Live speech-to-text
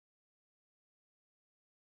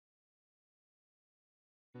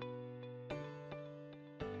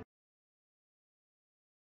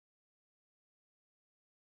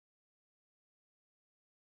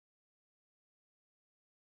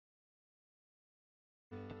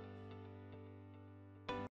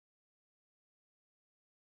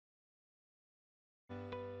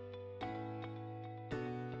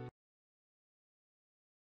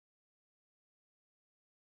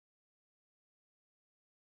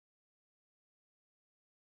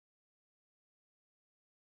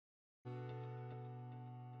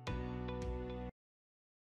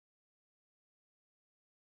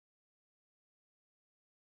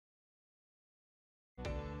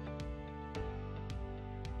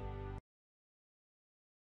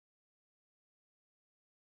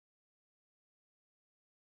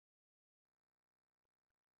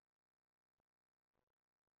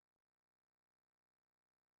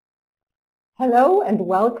Hello and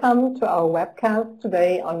welcome to our webcast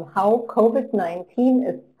today on how COVID-19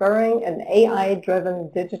 is spurring an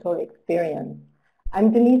AI-driven digital experience.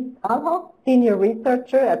 I'm Denise Stahlhoff, Senior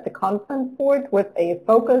Researcher at the Conference Board with a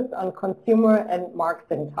focus on consumer and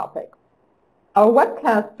marketing topics. Our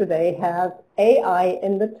webcast today has AI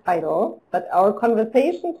in the title, but our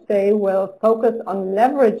conversation today will focus on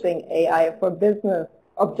leveraging AI for business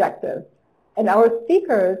objectives. And our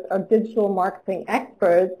speakers are digital marketing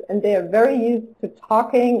experts, and they are very used to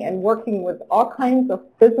talking and working with all kinds of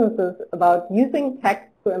businesses about using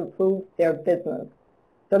tech to improve their business.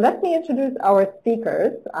 So let me introduce our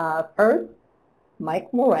speakers. First,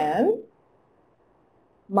 Mike Moran.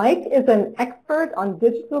 Mike is an expert on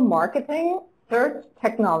digital marketing, search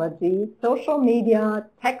technology, social media,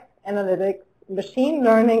 text analytics, machine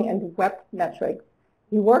learning, and web metrics.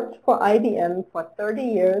 He worked for IBM for 30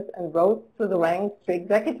 years and rose through the ranks to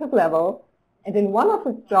executive level. And in one of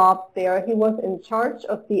his jobs there, he was in charge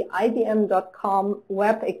of the IBM.com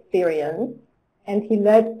web experience. And he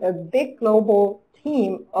led a big global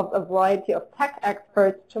team of a variety of tech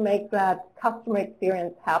experts to make that customer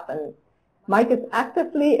experience happen. Mike is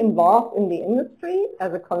actively involved in the industry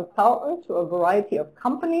as a consultant to a variety of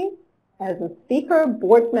companies, as a speaker,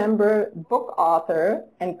 board member, book author,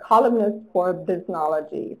 and columnist for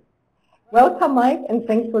Biznology. Welcome, Mike, and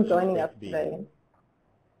thanks for joining us today.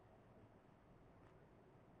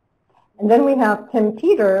 And then we have Tim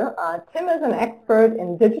Peter. Tim is an expert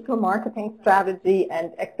in digital marketing strategy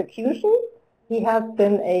and execution. He has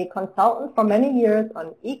been a consultant for many years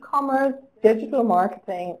on e-commerce, digital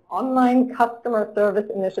marketing, online customer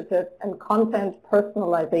service initiatives, and content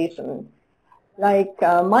personalization. Like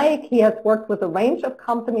Mike, he has worked with a range of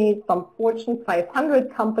companies, from Fortune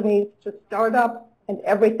 500 companies to startups and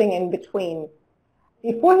everything in between.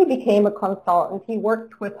 Before he became a consultant, he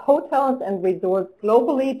worked with hotels and resorts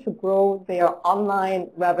globally to grow their online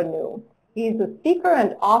revenue. He's a speaker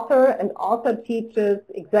and also teaches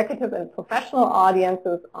executive and professional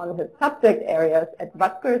audiences on his subject areas at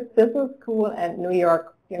Rutgers Business School and New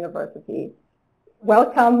York University.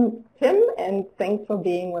 Welcome, Tim, and thanks for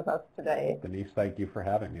being with us today. Denise, thank you for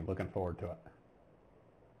having me. Looking forward to it.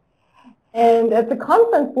 And at the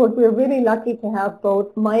conference board, we're really lucky to have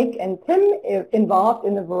both Mike and Tim involved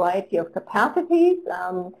in a variety of capacities.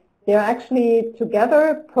 They're actually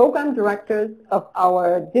together program directors of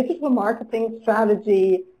our digital marketing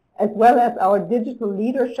strategy, as well as our digital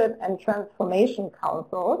leadership and transformation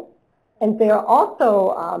council. And they're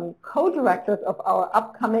also co-directors of our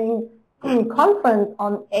upcoming conference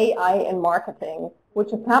on AI and marketing,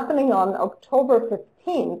 which is happening on October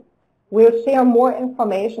 15th. We'll share more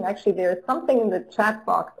information. Actually, there's something in the chat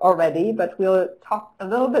box already, but we'll talk a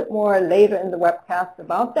little bit more later in the webcast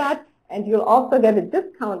about that. And you'll also get a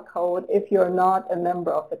discount code if you're not a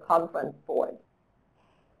member of the conference board.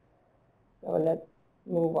 So let's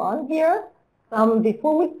move on here.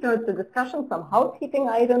 Before we start the discussion, some housekeeping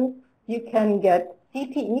items. You can get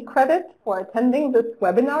CPE credit for attending this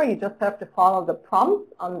webinar. You just have to follow the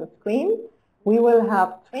prompts on the screen. We will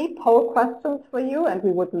have 3 poll questions for you, and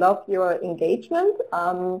we would love your engagement.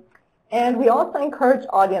 And we also encourage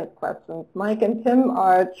audience questions. Mike and Tim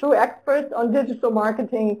are true experts on digital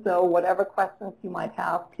marketing, so whatever questions you might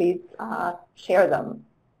have, please share them.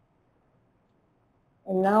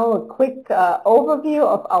 And now a quick overview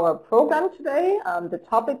of our program today, the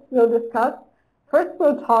topics we'll discuss. First,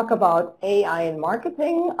 we'll talk about AI in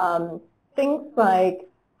marketing, things like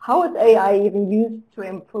how is AI even used to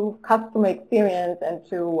improve customer experience and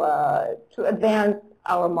to advance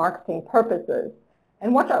our marketing purposes,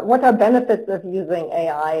 and what are benefits of using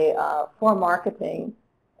AI for marketing.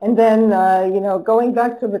 And then, going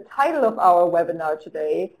back to the title of our webinar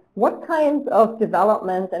today, what kinds of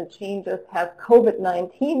developments and changes has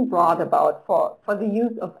COVID-19 brought about for the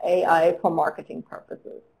use of AI for marketing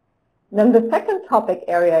purposes? Then the second topic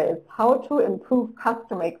area is how to improve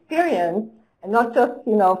customer experience, and not just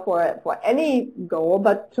for any goal,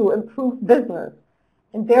 but to improve business.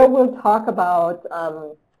 And there we'll talk about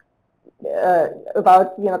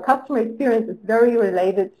customer experience is very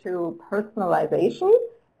related to personalization.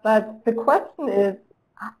 But the question is,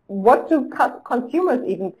 what do consumers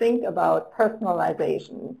even think about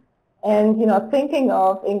personalization? And thinking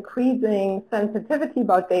of increasing sensitivity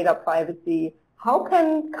about data privacy, how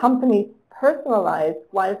can companies personalize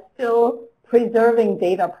while still preserving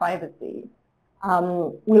data privacy?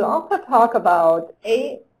 We'll also talk about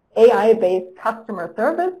AI-based customer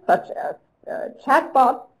service, such as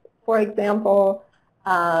chatbots, for example,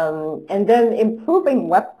 and then improving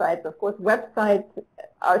websites. Of course, websites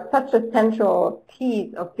are such a central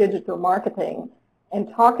piece of digital marketing, and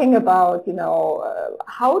talking about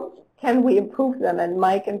how can we improve them? And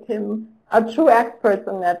Mike and Tim are true experts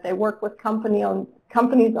in that. They work with companies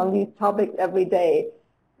on these topics every day.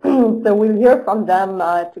 So we'll hear from them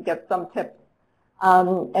to get some tips.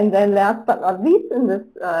 And then last but not least in this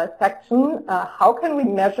section, how can we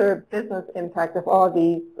measure business impact of all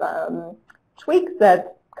these tweaks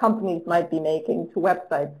that companies might be making to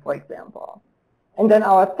websites, for example. And then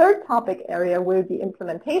our third topic area will be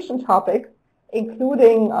implementation topics,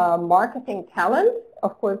 including marketing talent.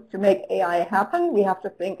 Of course, to make AI happen, we have to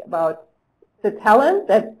think about the talent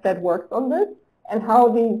that works on this and how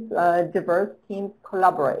these diverse teams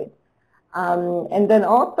collaborate. And then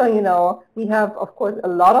also, we have, of course, a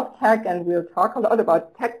lot of tech, and we'll talk a lot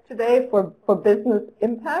about tech today for business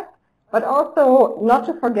impact, but also not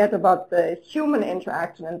to forget about the human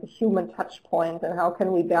interaction and the human touch point, and how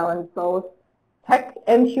can we balance both tech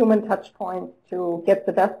and human touch points to get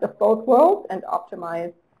the best of both worlds and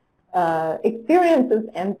optimize experiences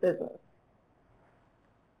and business.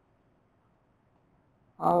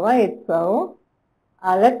 All right, so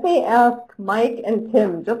let me ask Mike and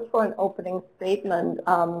Tim just for an opening statement.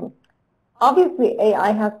 Obviously,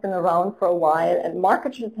 AI has been around for a while, and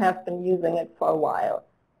marketers have been using it for a while.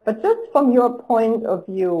 But just from your point of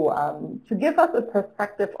view, to give us a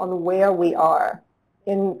perspective on where we are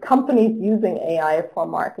in companies using AI for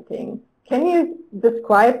marketing, can you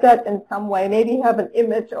describe that in some way? Maybe have an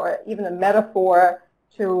image or even a metaphor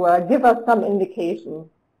to give us some indication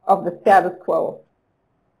of the status quo.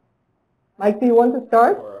 Mike, do you want to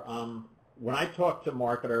start? Sure. When I talk to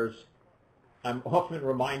marketers, I'm often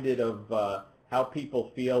reminded of how people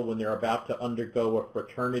feel when they're about to undergo a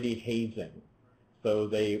fraternity hazing. So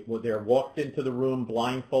they're walked into the room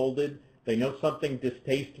blindfolded. They know something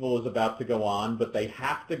distasteful is about to go on, but they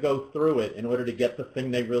have to go through it in order to get the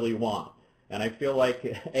thing they really want. And I feel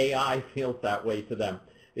like AI feels that way to them.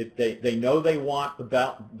 They know they want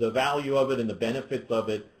the value of it and the benefits of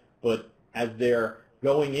it, but as they're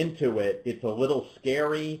going into it, it's a little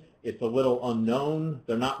scary, it's a little unknown,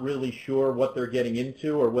 they're not really sure what they're getting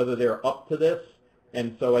into or whether they're up to this.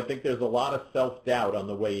 And so I think there's a lot of self-doubt on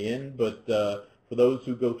the way in, but for those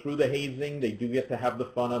who go through the hazing, they do get to have the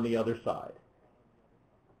fun on the other side.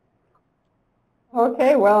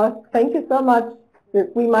 Okay, well, thank you so much.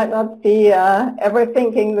 We might not be ever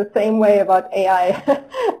thinking the same way about AI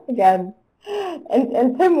again.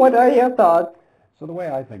 And Tim, what are your thoughts? So the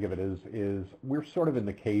way I think of it is we're sort of in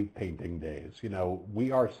the cave painting days.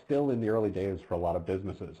 We are still in the early days for a lot of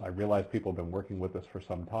businesses. I realize people have been working with us for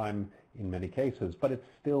some time in many cases, but it's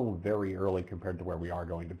still very early compared to where we are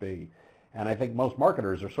going to be. And I think most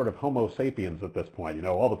marketers are sort of Homo sapiens at this point.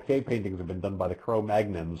 All the cave paintings have been done by the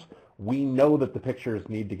Cro-Magnons. We know that the pictures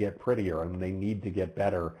need to get prettier and they need to get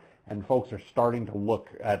better. And folks are starting to look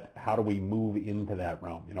at how do we move into that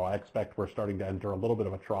realm. I expect we're starting to enter a little bit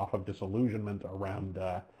of a trough of disillusionment around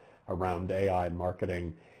AI and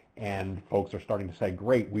marketing. And folks are starting to say,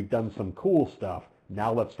 great, we've done some cool stuff.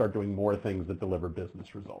 Now let's start doing more things that deliver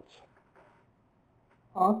business results.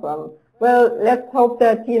 Awesome. Well, let's hope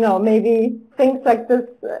that, maybe things like this,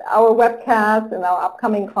 our webcast and our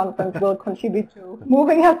upcoming conference will contribute to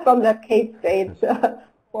moving us from that cave stage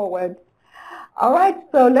forward. All right,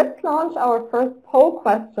 so let's launch our first poll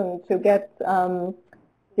question to get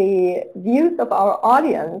the views of our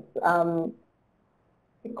audience. The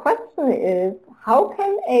question is, how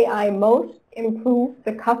can AI most improve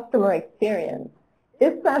the customer experience?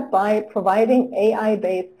 Is that by providing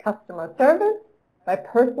AI-based customer service, by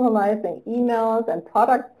personalizing emails and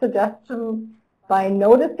product suggestions, by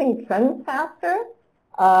noticing trends faster,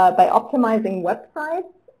 by optimizing websites,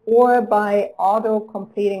 or by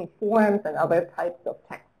auto-completing forms and other types of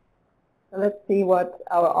text? So let's see what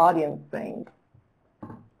our audience thinks.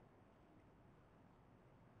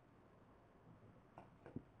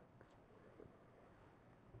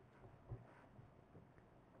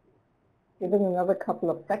 Give it another couple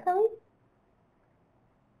of seconds.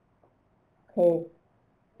 Okay,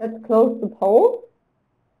 let's close the poll.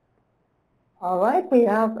 All right, we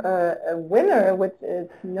have a winner, which is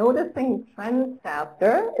noticing trends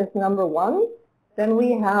faster is number one. Then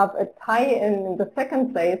we have a tie in the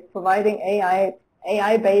second place, providing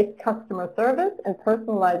AI-based customer service and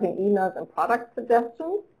personalizing emails and product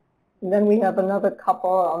suggestions. And then we have another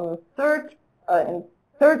couple on the third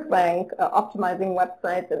rank, optimizing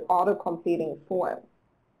websites and auto-completing forms.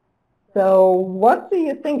 So what do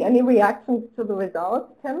you think? Any reactions to the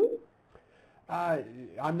results, Tim?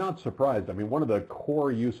 I'm not surprised. I mean, one of the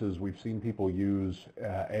core uses we've seen people use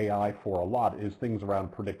AI for a lot is things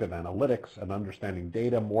around predictive analytics and understanding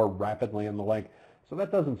data more rapidly and the like. So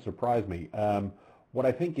that doesn't surprise me. What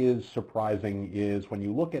I think is surprising is when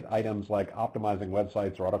you look at items like optimizing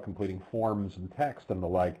websites or auto-completing forms and text and the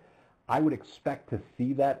like, I would expect to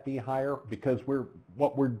see that be higher because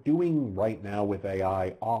what we're doing right now with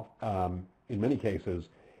AI in many cases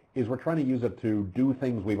is we're trying to use it to do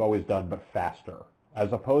things we've always done but faster,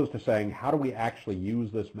 as opposed to saying how do we actually use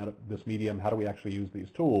this medium, how do we actually use these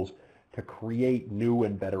tools to create new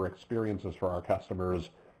and better experiences for our customers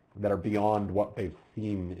that are beyond what they've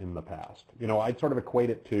seen in the past. You know, I'd sort of equate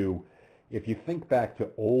it to, if you think back to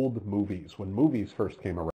old movies, when movies first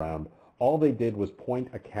came around, all they did was point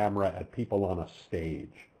a camera at people on a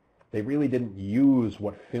stage. They really didn't use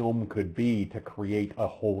what film could be to create a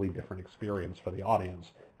wholly different experience for the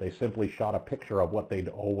audience. They simply shot a picture of what they'd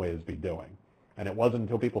always be doing. And it wasn't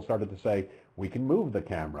until people started to say, we can move the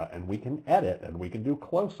camera, and we can edit, and we can do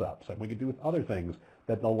close-ups, and we can do other things,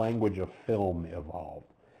 that the language of film evolved.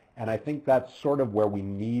 And I think that's sort of where we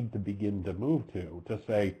need to begin to move to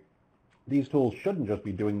say, these tools shouldn't just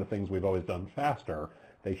be doing the things we've always done faster.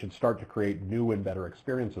 They should start to create new and better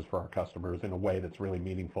experiences for our customers in a way that's really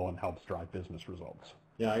meaningful and helps drive business results.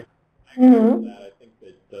 Yeah, I agree with that. I think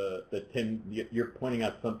that Tim, you're pointing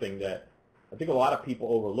out something that I think a lot of people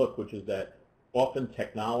overlook, which is that often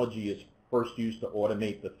technology is first used to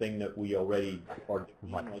automate the thing that we already are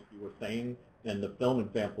doing, like you were saying, and the film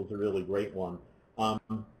example is a really great one.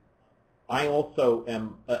 I also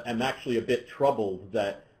am actually a bit troubled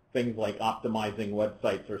that things like optimizing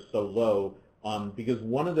websites are so low, because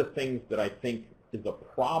one of the things that I think is a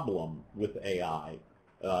problem with AI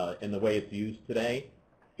in the way it's used today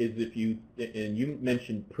is and you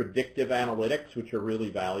mentioned predictive analytics, which are really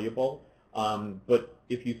valuable, but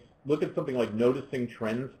if you look at something like noticing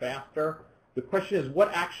trends faster, the question is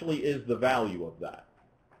what actually is the value of that?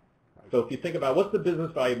 So if you think about what's the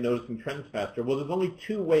business value of noticing trends faster, well, there's only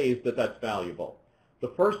two ways that that's valuable. The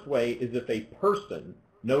first way is if a person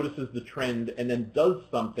notices the trend and then does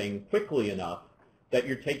something quickly enough that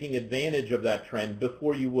you're taking advantage of that trend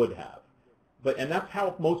before you would have. And that's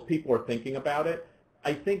how most people are thinking about it.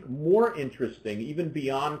 I think more interesting, even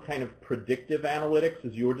beyond kind of predictive analytics,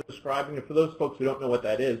 as you were describing, and for those folks who don't know what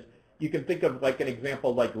that is, you can think of like an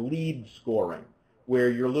example like lead scoring, where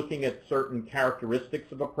you're looking at certain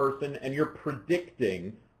characteristics of a person and you're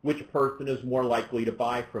predicting which person is more likely to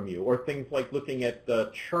buy from you, or things like looking at the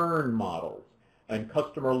churn models and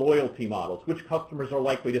customer loyalty models, which customers are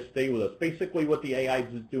likely to stay with us. Basically what the AI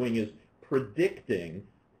is doing is predicting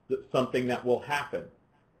something that will happen.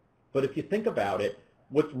 But if you think about it,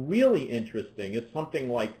 what's really interesting is something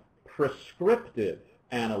like prescriptive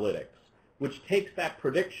analytics, which takes that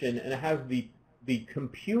prediction and has the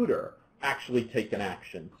computer actually take an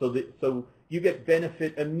action. So you get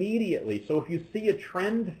benefit immediately. So if you see a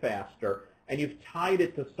trend faster and you've tied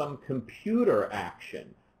it to some computer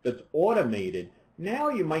action that's automated, now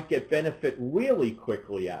you might get benefit really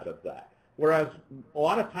quickly out of that. Whereas a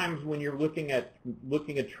lot of times when you're looking at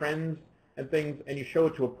trends and things and you show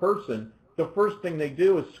it to a person, the first thing they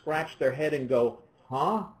do is scratch their head and go,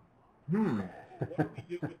 huh? What do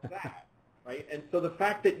we do with that? Right? And so the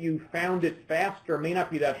fact that you found it faster may not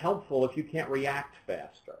be that helpful if you can't react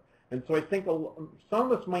faster. And so I think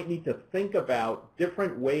some of us might need to think about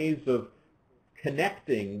different ways of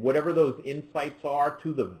connecting whatever those insights are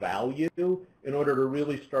to the value in order to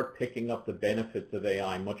really start picking up the benefits of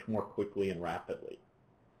AI much more quickly and rapidly.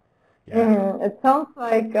 Yeah. It sounds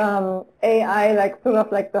like AI, like sort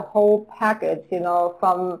of like the whole package, you know,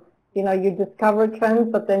 from, you know, you discover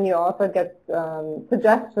trends, but then you also get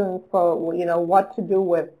suggestions for, you know, what to do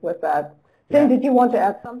with that. Tim, did you want to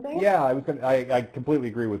add something? Yeah, I completely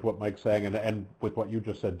agree with what Mike's saying and with what you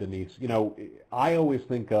just said, Denise. You know, I always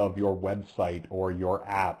think of your website or your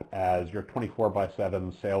app as your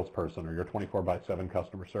 24/7 salesperson or your 24/7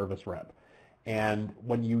 customer service rep. And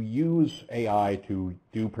when you use AI to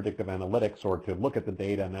do predictive analytics or to look at the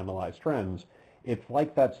data and analyze trends, it's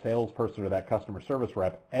like that salesperson or that customer service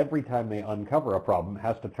rep, every time they uncover a problem,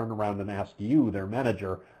 has to turn around and ask you, their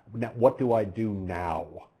manager, what do I do now?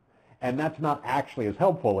 And that's not actually as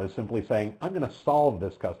helpful as simply saying, I'm going to solve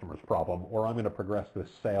this customer's problem or I'm going to progress this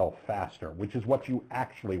sale faster, which is what you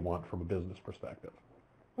actually want from a business perspective.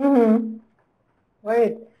 Mm-hmm.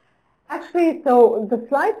 Right. Actually, so the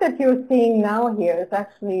slide that you're seeing now here is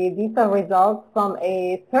actually, these are results from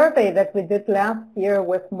a survey that we did last year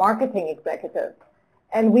with marketing executives.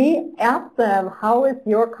 And we asked them, how is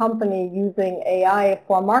your company using AI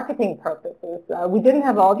for marketing purposes? We didn't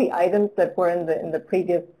have all the items that were in the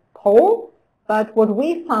previous poll, but what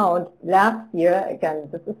we found last year, again,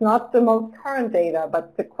 this is not the most current data,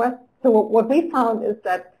 but so what we found is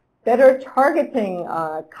that better targeting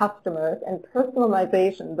customers and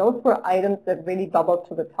personalization, those were items that really bubbled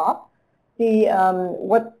to the top. The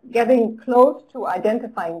what's getting close to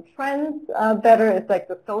identifying trends better is like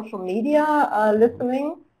the social media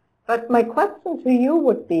listening. But my question to you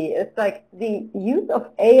would be, is like the use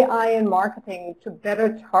of AI in marketing to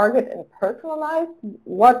better target and personalize.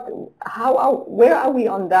 Where are we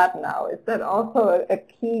on that now? Is that also a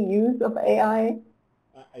key use of AI?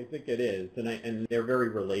 I think it is, and they're very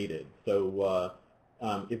related. So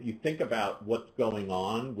if you think about what's going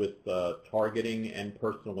on with targeting and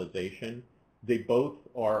personalization, they both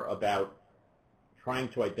are about trying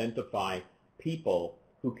to identify people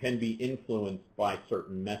who can be influenced by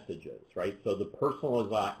certain messages, right? So the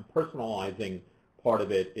personalizing part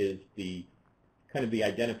of it is the kind of the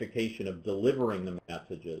identification of delivering the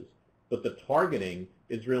messages, but the targeting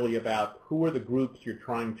is really about who are the groups you're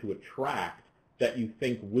trying to attract that you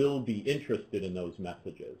think will be interested in those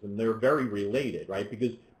messages. And they're very related, right?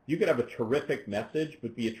 Because you could have a terrific message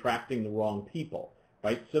but be attracting the wrong people,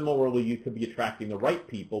 right? Similarly, you could be attracting the right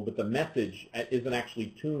people, but the message isn't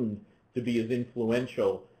actually tuned to be as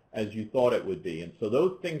influential as you thought it would be. And so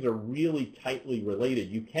those things are really tightly related.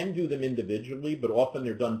 You can do them individually, but often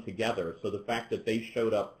they're done together. So the fact that they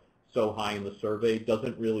showed up so high in the survey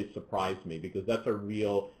doesn't really surprise me, because that's a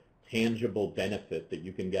real tangible benefit that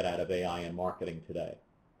you can get out of AI in marketing today.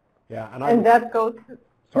 Yeah, and that goes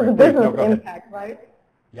to the business impact, right?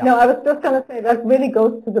 Yeah. No, I was just going to say that really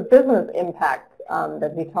goes to the business impact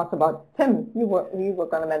that we talked about. Tim, you were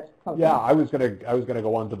going to mention something. Yeah, I was going to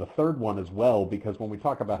go on to the third one as well, because when we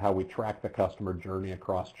talk about how we track the customer journey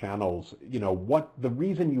across channels, the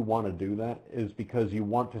reason you want to do that is because you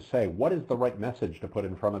want to say, what is the right message to put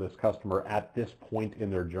in front of this customer at this point in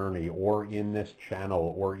their journey, or in this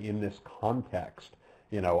channel, or in this context.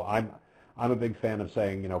 I'm a big fan of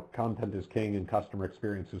saying, content is king and customer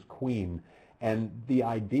experience is queen. And the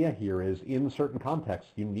idea here is, in certain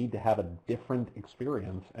contexts, you need to have a different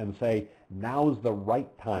experience and say, now's the right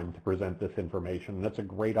time to present this information. And that's a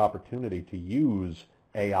great opportunity to use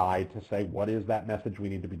AI to say, what is that message we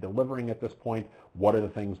need to be delivering at this point? What are the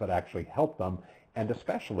things that actually help them? And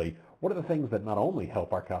especially, what are the things that not only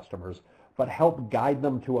help our customers, but help guide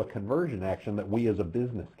them to a conversion action that we as a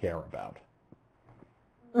business care about?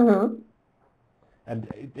 Mm-hmm.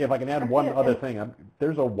 And if I can add one other thing,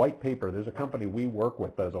 there's a white paper. There's a company we work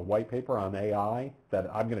with that has a white paper on AI that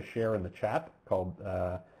I'm going to share in the chat called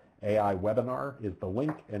AI Webinar is the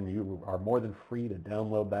link, and you are more than free to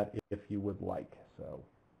download that if you would like. So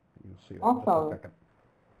you'll see that in just a second.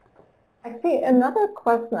 Actually, another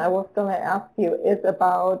question I was going to ask you is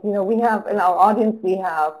about, we have in our audience, we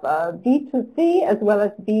have B2C as well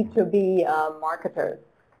as B2B marketers.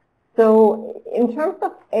 So in terms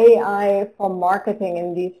of AI for marketing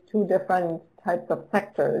in these two different types of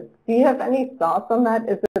sectors, do you have any thoughts on that?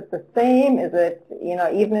 Is it the same? Is it,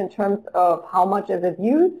 even in terms of how much is it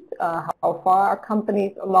used, how far are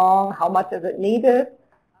companies along, how much is it needed?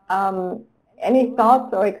 Any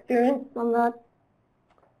thoughts or experience on that?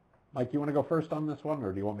 Mike, you want to go first on this one,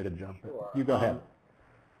 or do you want me to jump in? Sure. You go ahead.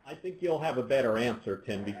 I think you'll have a better answer,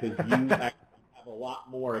 Tim, because you actually have a lot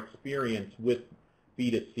more experience with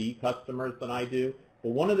B2C customers than I do.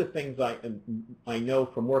 But one of the things I know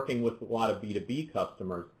from working with a lot of B2B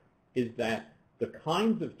customers is that the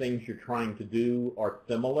kinds of things you're trying to do are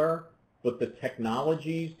similar, but the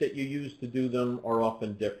technologies that you use to do them are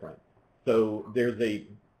often different. So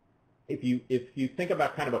if you think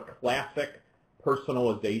about kind of a classic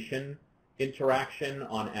personalization interaction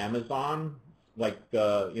on Amazon, like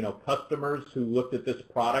customers who looked at this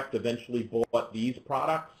product eventually bought these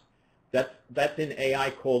products. That's in AI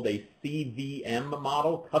called a CVM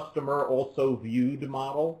model, customer also viewed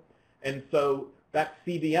model. And so that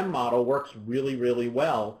CVM model works really, really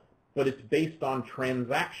well, but it's based on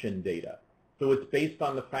transaction data. So it's based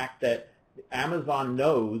on the fact that Amazon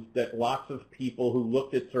knows that lots of people who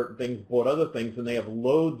looked at certain things bought other things, and they have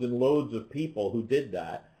loads and loads of people who did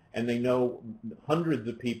that, and they know hundreds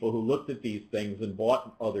of people who looked at these things and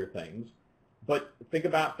bought other things. But think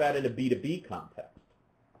about that in a B2B context.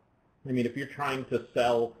 I mean, if you're trying to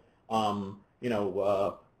sell,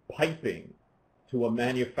 piping to a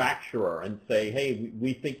manufacturer and say, hey,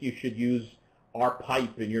 we think you should use our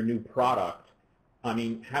pipe in your new product, I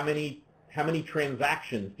mean, how many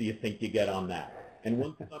transactions do you think you get on that? And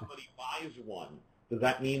once somebody buys one, does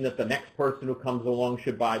that mean that the next person who comes along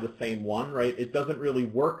should buy the same one, right? It doesn't really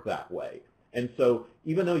work that way. And so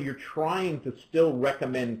even though you're trying to still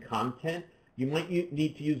recommend content, you might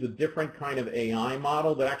need to use a different kind of AI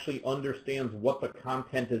model that actually understands what the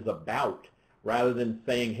content is about, rather than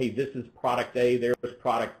saying, hey, this is product A, there's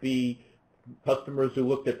product B, customers who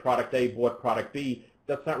looked at product A bought product B,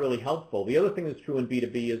 that's not really helpful. The other thing that's true in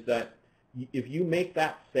B2B is that if you make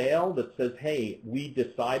that sale that says, hey, we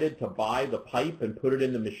decided to buy the pipe and put it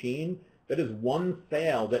in the machine, that is one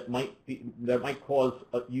sale that might cause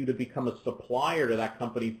you to become a supplier to that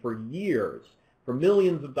company for years, for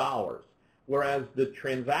millions of dollars. Whereas the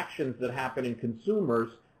transactions that happen in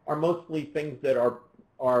consumers are mostly things that are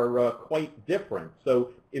quite different.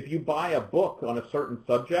 So if you buy a book on a certain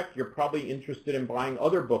subject, you're probably interested in buying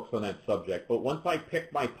other books on that subject. But once I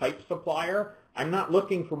pick my pipe supplier, I'm not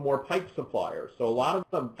looking for more pipe suppliers. So a lot of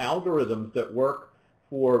the algorithms that work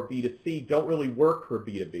for B2C don't really work for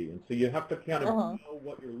B2B. And so you have to kind of know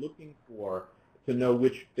what you're looking for to know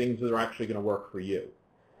which things are actually going to work for you.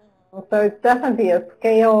 So it's definitely a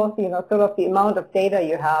scale, sort of the amount of data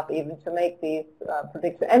you have even to make these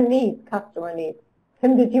predictions and needs, customer needs.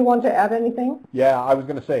 Tim, did you want to add anything? Yeah, I was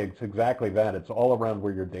going to say it's exactly that. It's all around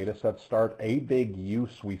where your data sets start. A big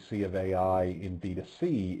use we see of AI in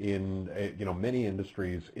B2C in many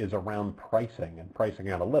industries is around pricing and pricing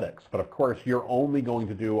analytics. But of course, you're only going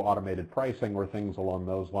to do automated pricing or things along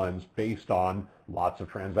those lines based on lots of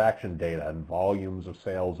transaction data and volumes of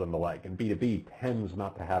sales and the like. And B2B tends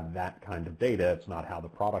not to have that kind of data. It's not how the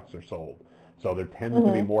products are sold. So there tends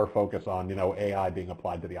to be more focus on, AI being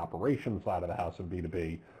applied to the operations side of the house in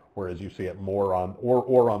B2B, whereas you see it more on,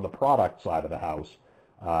 or on the product side of the house,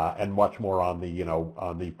 and much more on the,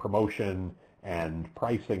 on the promotion and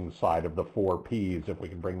pricing side of the 4 Ps, if we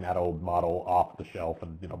can bring that old model off the shelf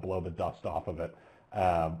and, blow the dust off of it,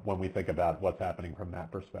 when we think about what's happening from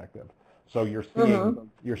that perspective. So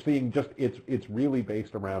you're seeing just, it's really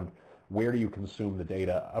based around where do you consume the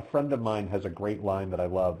data. A friend of mine has a great line that I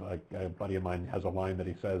love. A buddy of mine has a line that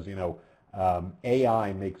he says,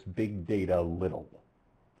 AI makes big data little.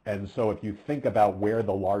 And so if you think about where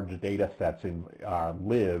the large data sets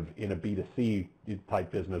live in a B2C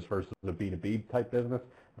type business versus a B2B type business,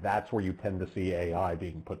 that's where you tend to see AI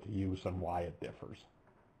being put to use and why it differs.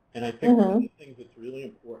 And I think one of the things that's really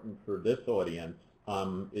important for this audience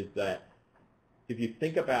is that if you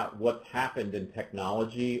think about what's happened in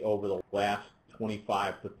technology over the last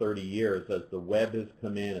 25 to 30 years, as the web has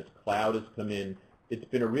come in, as cloud has come in, it's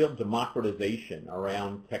been a real democratization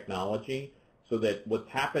around technology, so that what's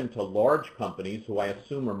happened to large companies, who I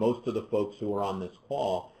assume are most of the folks who are on this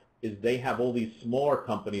call, is they have all these smaller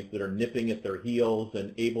companies that are nipping at their heels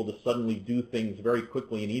and able to suddenly do things very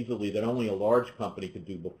quickly and easily that only a large company could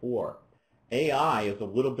do before. AI is a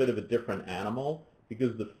little bit of a different animal,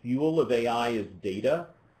 because the fuel of AI is data,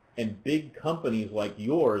 and big companies like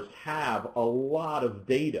yours have a lot of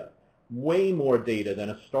data, way more data than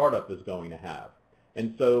a startup is going to have.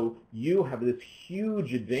 And so you have this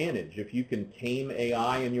huge advantage if you can tame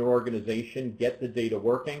AI in your organization, get the data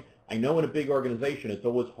working. I know in a big organization it's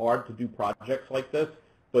always hard to do projects like this,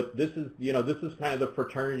 but this is kind of the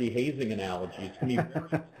fraternity hazing analogy. It's going to be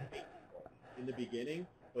very in the beginning,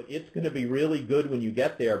 but it's going to be really good when you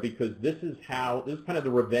get there, because this is kind of the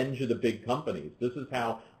revenge of the big companies. This is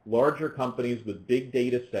how larger companies with big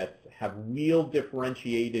data sets have real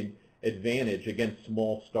differentiated advantage against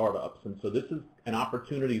small startups. And so this is an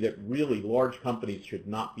opportunity that really large companies should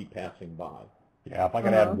not be passing by. Yeah, if I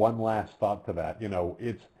could add one last thought to that,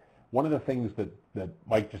 it's one of the things that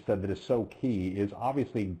Mike just said that is so key is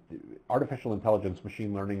obviously artificial intelligence,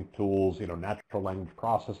 machine learning tools, natural language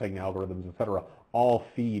processing algorithms, et cetera, all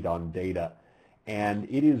feed on data. And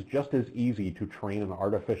it is just as easy to train an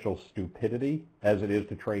artificial stupidity as it is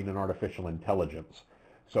to train an artificial intelligence.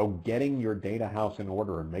 So getting your data house in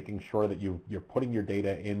order and making sure that you're putting your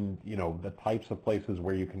data in, the types of places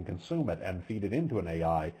where you can consume it and feed it into an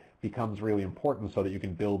AI becomes really important, so that you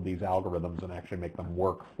can build these algorithms and actually make them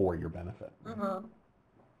work for your benefit.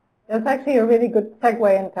 That's actually a really good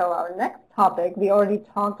segue into our next topic. We already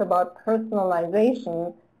talked about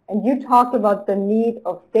personalization, and you talked about the need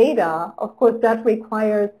of data. Of course, that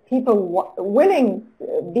requires people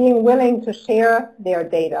being willing to share their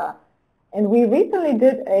data. And we recently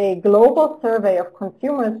did a global survey of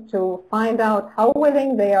consumers to find out how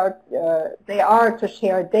willing they are to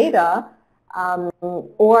share data,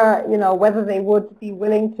 or whether they would be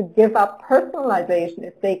willing to give up personalization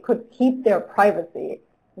if they could keep their privacy.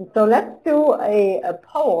 And so let's do a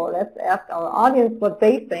poll. Let's ask our audience what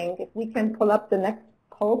they think. If we can pull up the next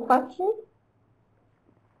poll question.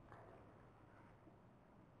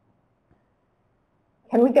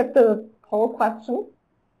 Can we get the poll question,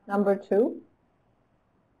 number 2?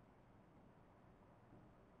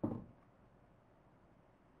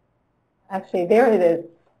 Actually, there it is.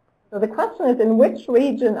 So the question is, in which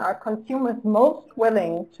region are consumers most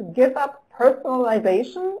willing to give up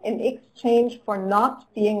personalization in exchange for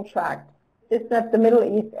not being tracked? Is that the Middle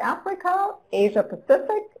East, Africa, Asia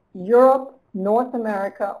Pacific, Europe, North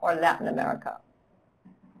America, or Latin America?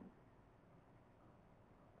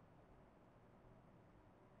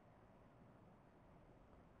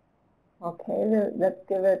 Okay, let's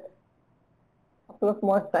give it a couple of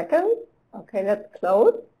more seconds. Okay, let's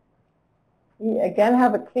close. We again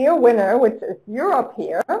have a clear winner, which is Europe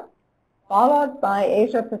here, followed by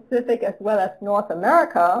Asia Pacific as well as North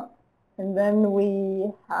America, and then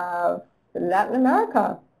we have Latin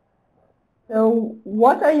America. So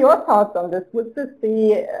what are your thoughts on this? Would this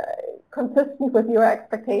be consistent with your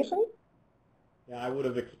expectations? Yeah, I would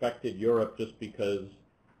have expected Europe just because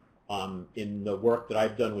in the work that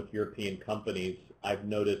I've done with European companies, I've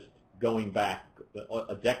noticed going back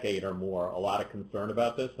a decade or more, a lot of concern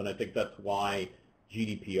about this, and I think that's why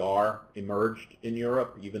GDPR emerged in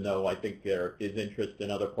Europe, even though I think there is interest in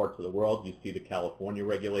other parts of the world. You see the California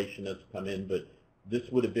regulation that's come in, but this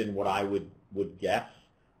would have been what I would guess.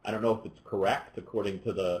 I don't know if it's correct according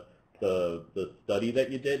to the study that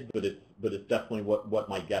you did, but it's definitely what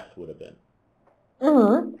my guess would have been.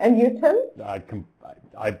 Mm-hmm. And you, Tim?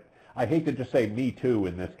 I hate to just say me too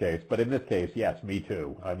in this case, but in this case, yes, me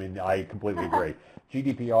too. I mean, I completely agree.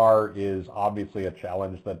 GDPR is obviously a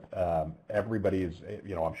challenge that everybody is,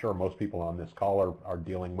 I'm sure most people on this call are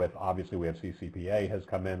dealing with. Obviously, we have CCPA has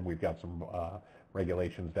come in. We've got some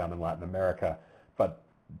regulations down in Latin America, but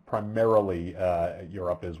primarily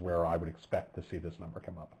Europe is where I would expect to see this number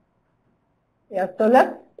come up. Yeah, so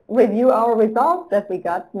let's review our results that we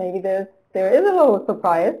got. Maybe there is a little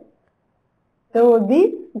surprise. So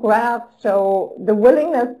these graphs show the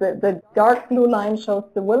willingness, the dark blue line shows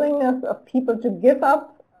the willingness of people to give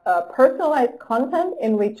up personalized content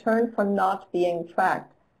in return for not being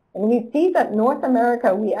tracked. And we see that North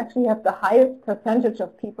America, we actually have the highest percentage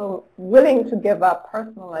of people willing to give up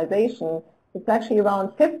personalization. It's actually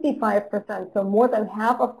around 55%, so more than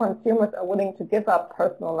half of consumers are willing to give up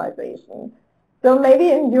personalization. So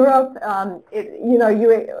maybe in Europe,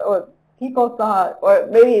 people thought, or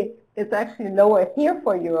maybe it's actually lower here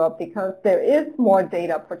for Europe because there is more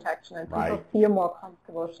data protection and people feel more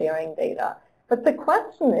comfortable sharing data. But the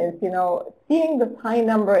question is, seeing this high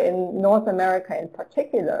number in North America in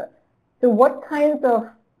particular, so what kinds of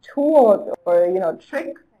tools or,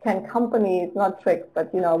 tricks can companies, not tricks,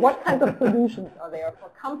 but, what kinds of solutions are there for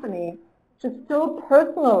companies to still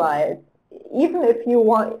personalize, even if you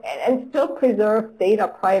want, and still preserve data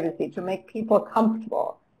privacy to make people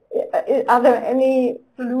comfortable? Are there any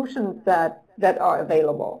solutions that are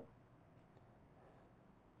available?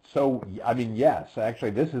 So, I mean, yes,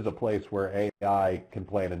 actually, this is a place where AI can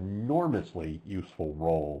play an enormously useful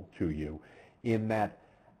role to you in that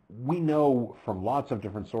we know from lots of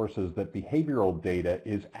different sources that behavioral data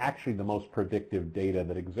is actually the most predictive data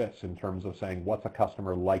that exists in terms of saying what's a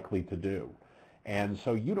customer likely to do. And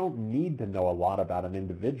so you don't need to know a lot about an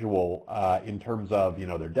individual in terms of,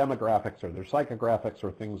 their demographics or their psychographics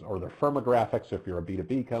or things, or their firmographics if you're a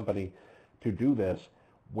B2B company, to do this,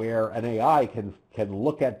 where an AI can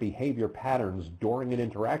look at behavior patterns during an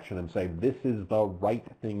interaction and say, this is the right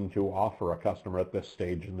thing to offer a customer at this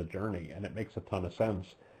stage in the journey. And it makes a ton of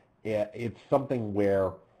sense. It's something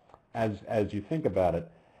where, as you think about it,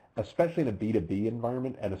 especially in a B2B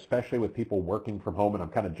environment, and especially with people working from home, and I'm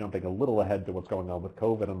kind of jumping a little ahead to what's going on with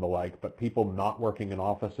COVID and the like, but people not working in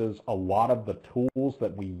offices, a lot of the tools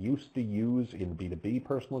that we used to use in B2B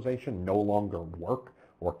personalization no longer work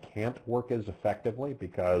or can't work as effectively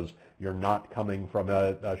because you're not coming from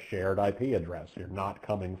a shared IP address. You're not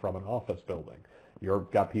coming from an office building.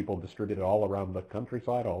 You've got people distributed all around the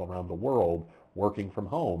countryside, all around the world, working from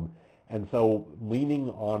home. And so leaning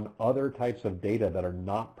on other types of data that are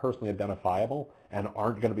not personally identifiable and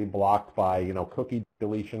aren't going to be blocked by, cookie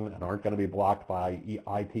deletion and aren't going to be blocked by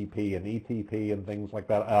ITP and ETP and things like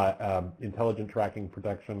that, intelligent tracking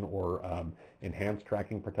protection or enhanced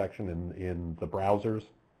tracking protection in the browsers,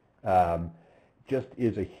 just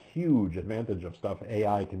is a huge advantage of stuff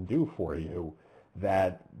AI can do for you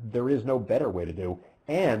that there is no better way to do.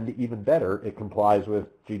 And even better, it complies with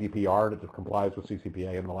GDPR and it complies with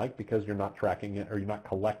CCPA and the like because you're not tracking it or you're not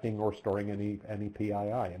collecting or storing any PII,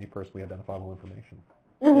 any personally identifiable information.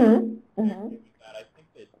 Mm-hmm. Mm-hmm. I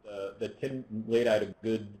think that Tim laid out a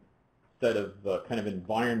good set of kind of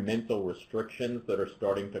environmental restrictions that are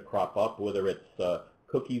starting to crop up, whether it's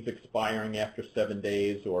cookies expiring after 7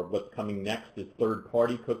 days or what's coming next is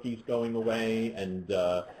third-party cookies going away, and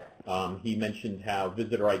he mentioned how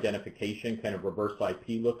visitor identification, kind of reverse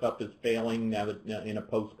IP lookup, is failing now that in a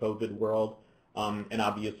post-COVID world, and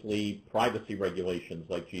obviously privacy regulations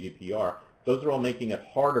like GDPR. Those are all making it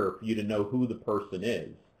harder for you to know who the person is.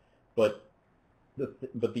 But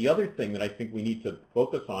But the other thing that I think we need to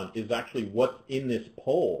focus on is actually what's in this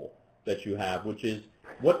poll that you have, which is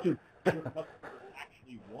what do your customers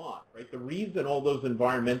actually want, right? The reason all those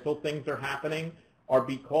environmental things are happening are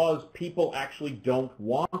because people actually don't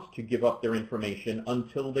want to give up their information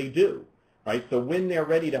until they do, right? So when they're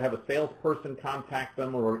ready to have a salesperson contact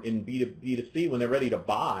them, or in B2C, when they're ready to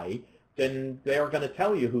buy, then they're going to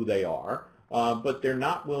tell you who they are, but they're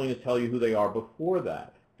not willing to tell you who they are before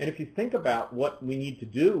that. And if you think about what we need to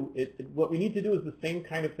do, what we need to do is the same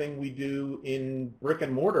kind of thing we do in brick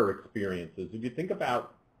and mortar experiences. If you think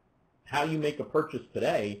about how you make a purchase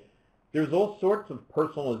today, there's all sorts of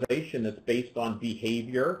personalization that's based on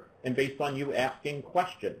behavior and based on you asking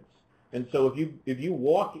questions. And so if you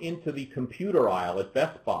walk into the computer aisle at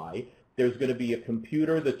Best Buy, there's going to be a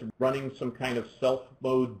computer that's running some kind of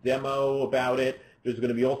self-mode demo about it. There's going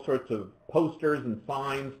to be all sorts of posters and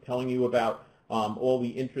signs telling you about all the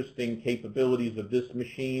interesting capabilities of this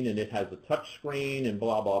machine, and it has a touch screen and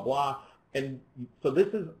blah, blah, blah. And so this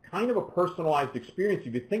is kind of a personalized experience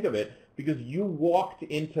if you think of it, because you walked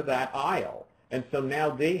into that aisle. And so now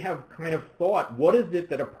they have kind of thought, what is it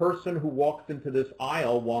that a person who walks into this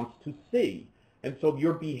aisle wants to see? And so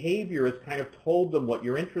your behavior has kind of told them what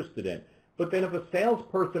you're interested in. But then if a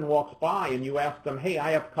salesperson walks by and you ask them, hey,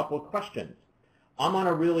 I have a couple of questions. I'm on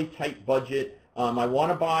a really tight budget. I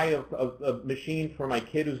want to buy a machine for my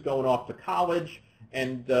kid who's going off to college,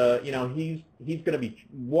 and you know, he's going to be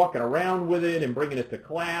walking around with it and bringing it to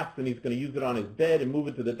class, and he's going to use it on his bed and move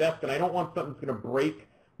it to the desk, and I don't want something that's going to break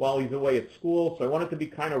while he's away at school, so I want it to be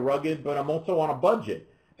kind of rugged, but I'm also on a budget,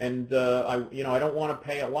 and I don't want to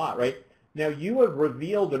pay a lot, right? Now you have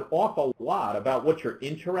revealed an awful lot about what you're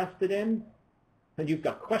interested in, and you've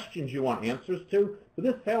got questions you want answers to, but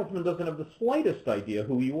this salesman doesn't have the slightest idea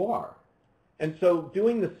who you are. And so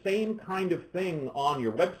doing the same kind of thing on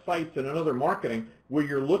your websites and in other marketing, where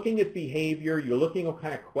you're looking at behavior, you're looking at what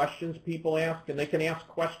kind of questions people ask, and they can ask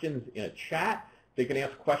questions in a chat, they can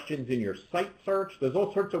ask questions in your site search. There's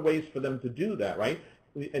all sorts of ways for them to do that, right?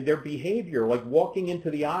 And their behavior, like walking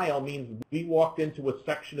into the aisle, means we walked into a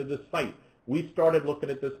section of this site. We started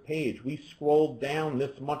looking at this page. We scrolled down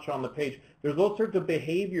this much on the page. There's all sorts of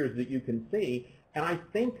behaviors that you can see, and I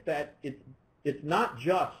think that it's not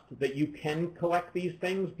just that you can collect these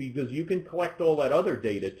things, because you can collect all that other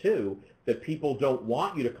data too that people don't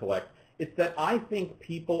want you to collect. It's that I think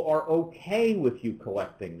people are okay with you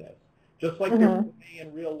collecting this. Just like they're okay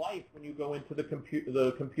in real life when you go into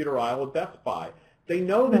the computer aisle at Best Buy. They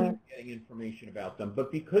know that you're getting information about them,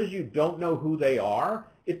 but because you don't know who they are,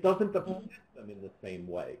 it doesn't upset them in the same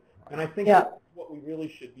way. And I think that's what we really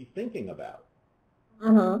should be thinking about.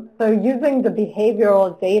 So using the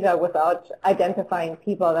behavioral data without identifying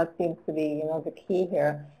people, that seems to be, the key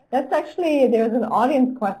here. That's actually, there's an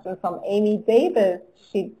audience question from Amy Davis.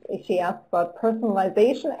 She asked about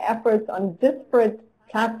personalization efforts on disparate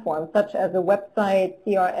platforms, such as a website,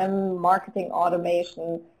 CRM, marketing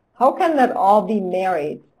automation. How can that all be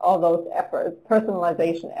married, all those efforts,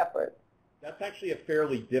 personalization efforts? That's actually a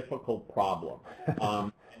fairly difficult problem.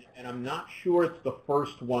 And I'm not sure it's the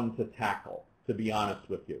first one to tackle, to be honest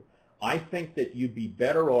with you. I think that you'd be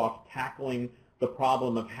better off tackling the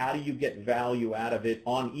problem of how do you get value out of it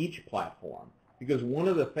on each platform. Because one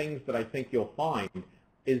of the things that I think you'll find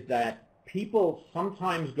is that people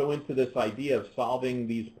sometimes go into this idea of solving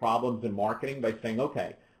these problems in marketing by saying,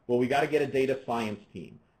 okay, well, we got to get a data science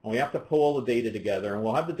team, and we have to pull all the data together, and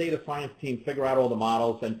we'll have the data science team figure out all the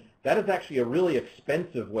models, and that is actually a really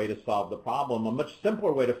expensive way to solve the problem. A much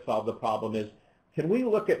simpler way to solve the problem is, can we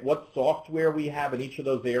look at what software we have in each of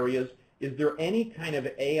those areas? Is there any kind of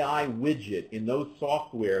AI widget in those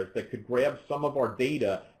softwares that could grab some of our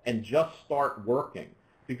data and just start working?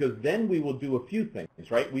 Because then we will do a few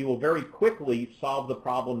things, right? We will very quickly solve the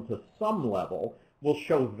problem to some level. We'll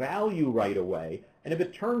show value right away. And if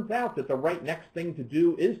it turns out that the right next thing to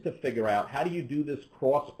do is to figure out how do you do this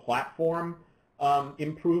cross-platform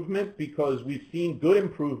improvement, because we've seen good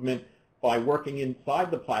improvement by working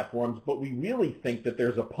inside the platforms, but we really think that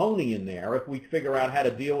there's a pony in there if we figure out how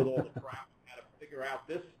to deal with all the crap, how to figure out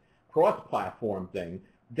this cross-platform thing,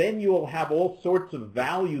 then you'll have all sorts of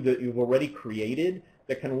value that you've already created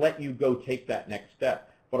that can let you go take that next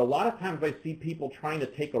step. But a lot of times I see people trying to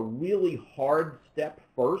take a really hard step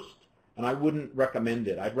first, and I wouldn't recommend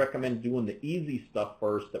it. I'd recommend doing the easy stuff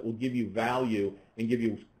first that will give you value and give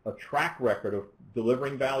you a track record of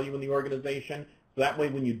delivering value in the organization. So that way,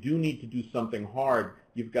 when you do need to do something hard,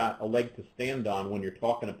 you've got a leg to stand on when you're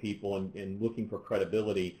talking to people and looking for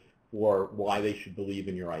credibility for why they should believe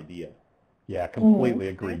in your idea. Yeah, completely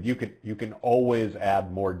agreed. You can always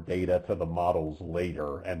add more data to the models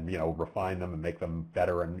later and, refine them and make them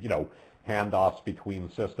better, and, handoffs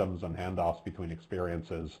between systems and handoffs between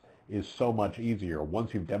experiences is so much easier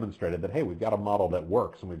once you've demonstrated that, hey, we've got a model that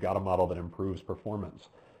works and we've got a model that improves performance.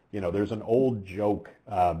 There's an old joke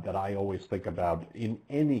that I always think about in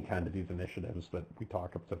any kind of these initiatives that we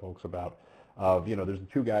talk to folks about of, there's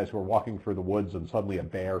two guys who are walking through the woods and suddenly a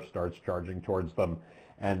bear starts charging towards them.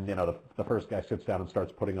 And, the first guy sits down and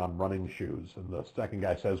starts putting on running shoes. And the second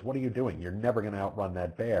guy says, what are you doing? You're never going to outrun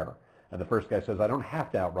that bear. And the first guy says, I don't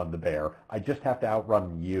have to outrun the bear. I just have to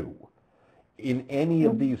outrun you. In any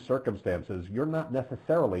of these circumstances, you're not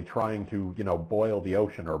necessarily trying to, boil the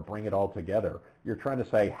ocean or bring it all together. You're trying to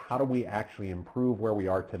say, how do we actually improve where we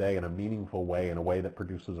are today in a meaningful way, in a way that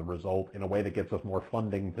produces a result, in a way that gets us more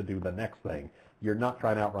funding to do the next thing. You're not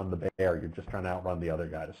trying to outrun the bear. You're just trying to outrun the other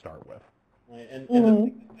guy to start with. Right. And the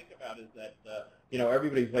thing to think about is that,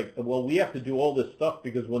 everybody's like, well, we have to do all this stuff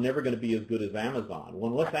because we're never going to be as good as Amazon.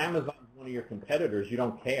 Well, unless Amazon is one of your competitors, you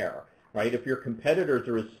don't care, right? If your competitors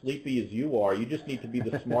are as sleepy as you are, you just need to be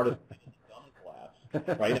the smartest man in the dumb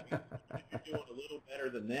class, right? If you're doing a little better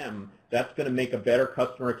than them, that's going to make a better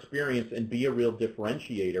customer experience and be a real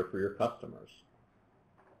differentiator for your customers.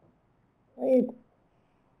 Right.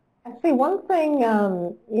 Actually, one thing,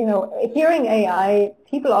 hearing AI,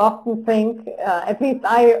 people often think, at least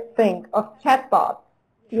I think, of chatbots,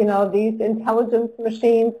 these intelligence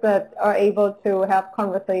machines that are able to have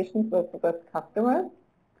conversations with customers.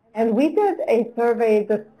 And we did a survey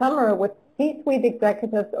this summer with C-suite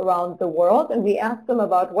executives around the world, and we asked them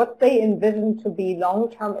about what they envision to be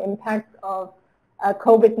long-term impacts of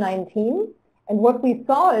COVID-19. And what we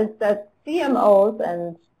saw is that CMOs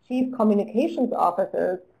and chief communications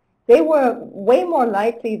officers, they were way more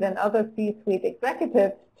likely than other C-suite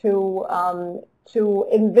executives to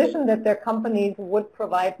envision that their companies would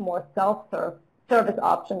provide more self-service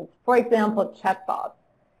options, for example, chatbots.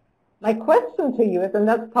 My question to you is, and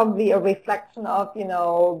that's probably a reflection of,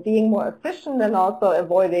 being more efficient and also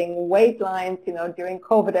avoiding wait lines. During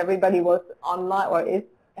COVID, everybody was online or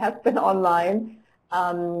has been online.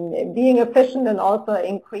 Being efficient and also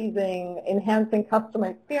enhancing customer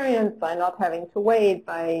experience by not having to wait,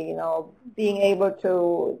 by being able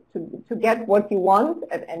to get what you want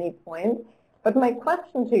at any point. But my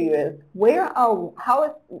question to you is,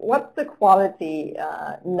 what's the quality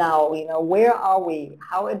now? Where are we?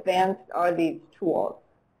 How advanced are these tools?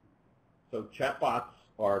 So chatbots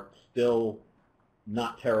are still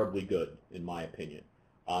not terribly good, in my opinion.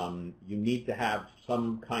 You need to have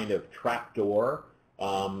some kind of trapdoor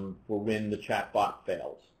for when the chatbot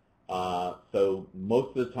fails. So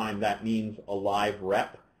most of the time that means a live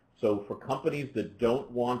rep. So for companies that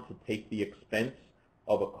don't want to take the expense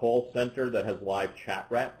of a call center that has live chat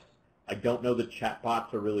reps, I don't know that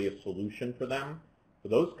chatbots are really a solution for them. For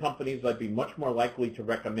those companies, I'd be much more likely to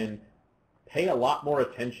recommend pay a lot more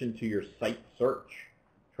attention to your site search.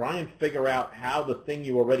 Try and figure out how the thing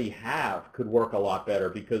you already have could work a lot better,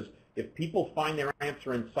 because if people find their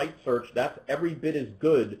answer in site search, that's every bit as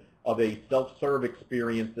good of a self-serve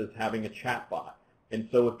experience as having a chatbot. And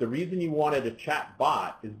so if the reason you wanted a chat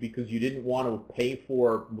bot is because you didn't want to pay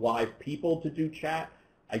for live people to do chat,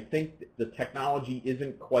 I think the technology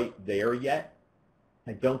isn't quite there yet.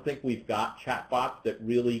 I don't think we've got chat bots that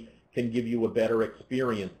really can give you a better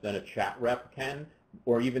experience than a chat rep can,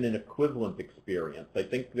 or even an equivalent experience. I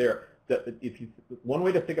think one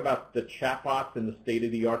way to think about the chat bots and the state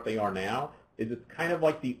of the art they are now is it's kind of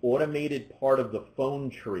like the automated part of the phone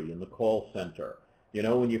tree in the call center.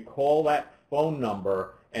 When you call that phone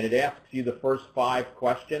number and it asks you the first 5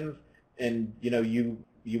 questions, and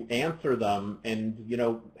you answer them,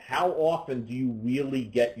 and how often do you really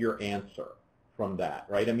get your answer from that,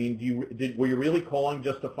 right? I mean, were you really calling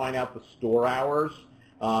just to find out the store hours?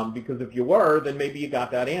 Because if you were, then maybe you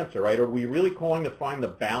got that answer, right? Or were you really calling to find the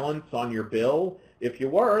balance on your bill? If you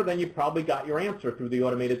were, then you probably got your answer through the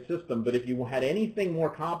automated system. But if you had anything more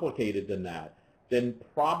complicated than that, then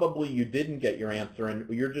probably you didn't get your answer, and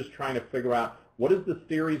you're just trying to figure out what is the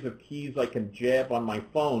series of keys I can jab on my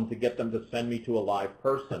phone to get them to send me to a live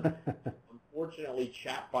person. Unfortunately,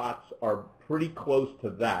 chatbots are pretty close to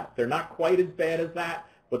that. They're not quite as bad as that,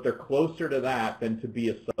 but they're closer to that than to be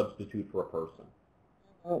a substitute for a person.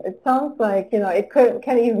 It sounds like, it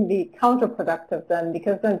can even be counterproductive then,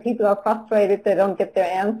 because then people are frustrated, they don't get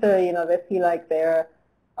their answer, they feel like they're...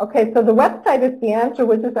 Okay, so the website is the answer,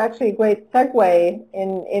 which is actually a great segue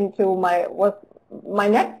into my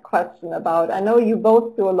next question about, I know you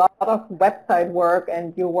both do a lot of website work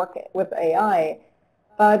and you work with AI,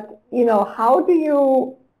 but, how do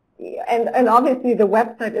you, and obviously the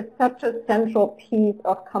website is such a central piece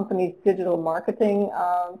of companies' digital marketing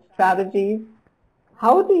strategies.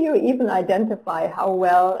 How do you even identify how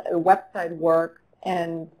well a website works,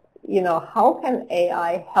 and how can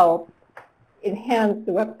AI help enhance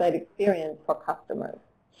the website experience for customers?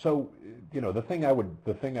 So, the thing I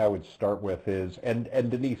would start with is, and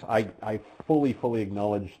Denise, I fully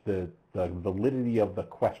acknowledge the validity of the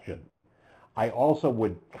question. I also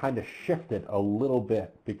would kind of shift it a little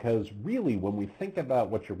bit, because really when we think about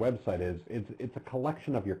what your website is, it's a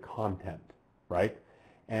collection of your content, right?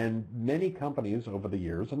 And many companies over the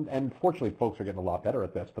years, and fortunately folks are getting a lot better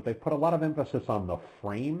at this, but they put a lot of emphasis on the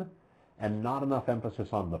frame and not enough emphasis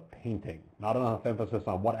on the painting, not enough emphasis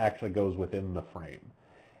on what actually goes within the frame.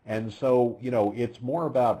 And so, it's more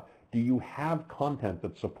about, do you have content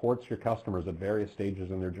that supports your customers at various stages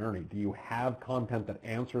in their journey? Do you have content that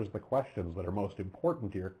answers the questions that are most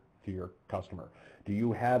important to your customer? Do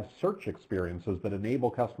you have search experiences that enable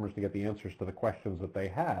customers to get the answers to the questions that they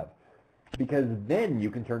have? Because then you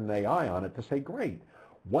can turn an AI on it to say, great,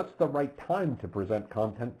 what's the right time to present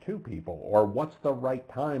content to people? Or what's the right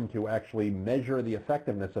time to actually measure the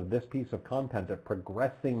effectiveness of this piece of content at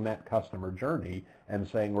progressing that customer journey and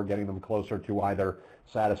saying we're getting them closer to either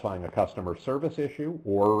satisfying a customer service issue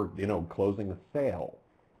or, closing a sale.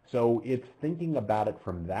 So it's thinking about it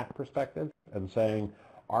from that perspective and saying,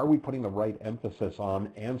 are we putting the right emphasis on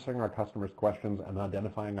answering our customers' questions and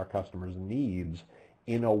identifying our customers' needs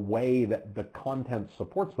in a way that the content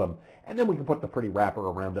supports them? And then we can put the pretty wrapper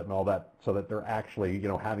around it and all that so that they're actually,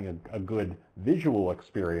 having a good visual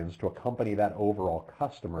experience to accompany that overall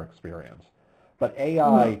customer experience. But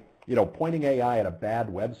AI, pointing AI at a bad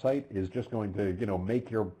website is just going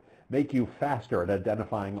to, make you faster at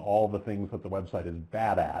identifying all the things that the website is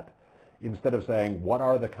bad at, instead of saying, what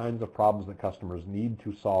are the kinds of problems that customers need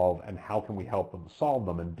to solve and how can we help them solve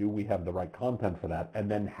them, and do we have the right content for that, and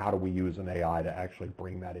then how do we use an AI to actually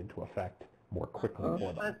bring that into effect more quickly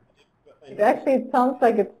for them. It sounds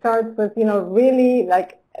like it starts with, really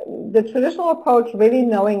like the traditional approach, really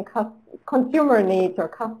knowing consumer needs or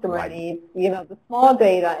customer needs, the small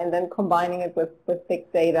data, and then combining it with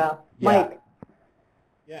big data. Yeah. Mike?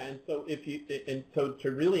 Yeah, and so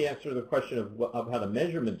to really answer the question of how the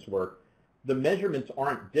measurements work, the measurements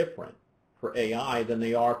aren't different for AI than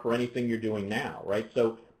they are for anything you're doing now, right?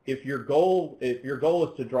 So if your goal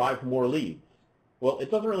is to drive more leads, well, it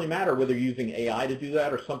doesn't really matter whether you're using AI to do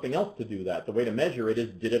that or something else to do that. The way to measure it is,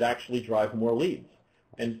 did it actually drive more leads?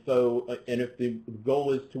 And so, and if the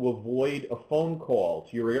goal is to avoid a phone call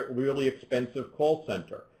to your really expensive call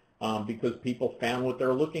center because people found what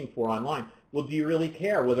they're looking for online, well, do you really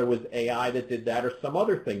care whether it was AI that did that or some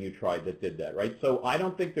other thing you tried that did that, right? So I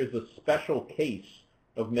don't think there's a special case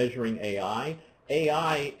of measuring AI.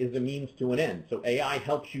 AI is a means to an end. So AI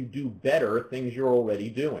helps you do better things you're already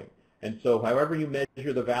doing. And so however you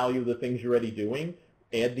measure the value of the things you're already doing,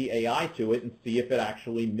 add the AI to it and see if it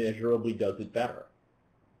actually measurably does it better.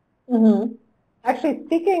 Mm-hmm. Actually,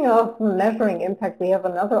 speaking of measuring impact, we have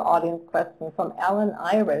another audience question from Alan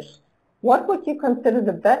Irish. What would you consider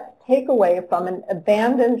the best takeaway from an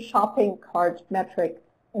abandoned shopping cart metric,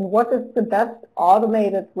 and what is the best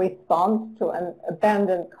automated response to an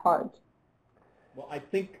abandoned cart? Well,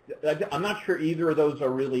 I'm not sure either of those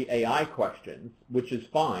are really AI questions, which is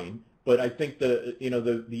fine, but I think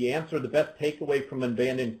the answer, the best takeaway from an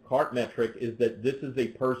abandoned cart metric is that this is a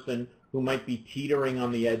person who might be teetering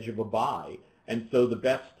on the edge of a buy. And so the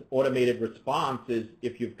best automated response is,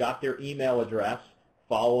 if you've got their email address,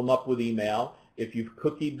 follow them up with email. If you've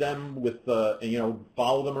cookied them with,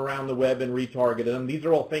 follow them around the web and retarget them. These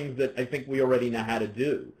are all things that I think we already know how to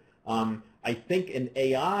do. I think an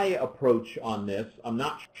AI approach on this, I'm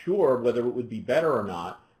not sure whether it would be better or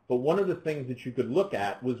not, but one of the things that you could look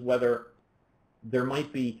at was whether there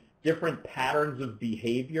might be different patterns of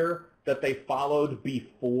behavior that they followed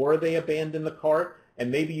before they abandoned the cart, and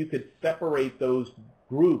maybe you could separate those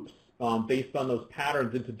groups based on those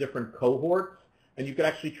patterns into different cohorts, and you could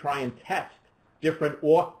actually try and test different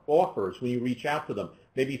offers when you reach out to them.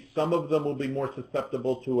 Maybe some of them will be more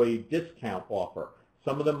susceptible to a discount offer.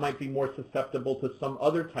 Some of them might be more susceptible to some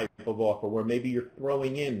other type of offer where maybe you're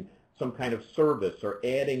throwing in some kind of service or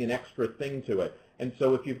adding an extra thing to it. And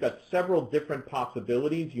so if you've got several different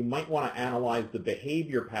possibilities, you might want to analyze the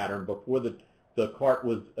behavior pattern before the cart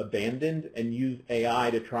was abandoned and use AI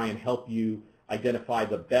to try and help you identify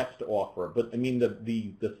the best offer. But I mean,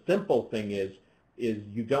 the simple thing is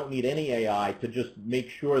you don't need any AI to just make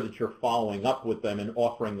sure that you're following up with them and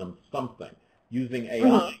offering them something. Using AI, you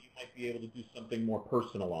might be able to do something more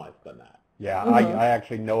personalized than that. Yeah, I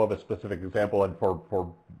actually know of a specific example, and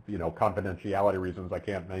for confidentiality reasons, I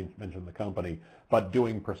can't mention the company, but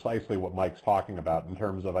doing precisely what Mike's talking about in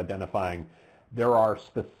terms of identifying there are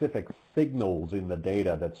specific signals in the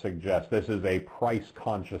data that suggest this is a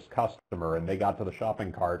price-conscious customer, and they got to the shopping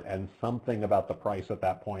cart, and something about the price at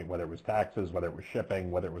that point, whether it was taxes, whether it was shipping,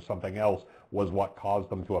 whether it was something else, was what caused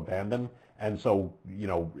them to abandon. And so,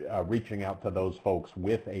 reaching out to those folks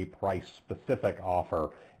with a price-specific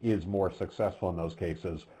offer is more successful in those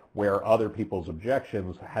cases, where other people's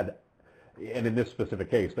objections had, and in this specific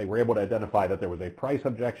case, they were able to identify that there was a price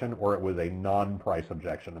objection or it was a non-price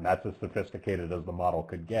objection, and that's as sophisticated as the model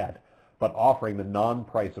could get. But offering the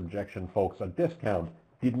non-price objection folks a discount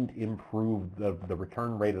didn't improve the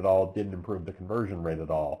return rate at all, didn't improve the conversion rate at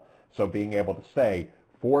all. So being able to say,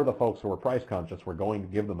 for the folks who are price conscious, we're going to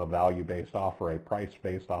give them a value-based offer, a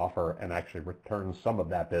price-based offer, and actually return some of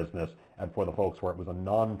that business. And for the folks where it was a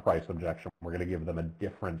non-price objection, we're going to give them a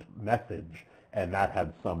different message, and that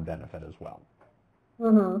had some benefit as well.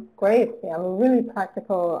 Mm-hmm. Great. Yeah, really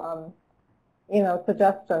practical,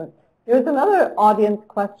 suggestions. There's another audience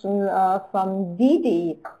question from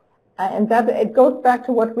Didi, and that it goes back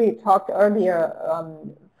to what we talked earlier,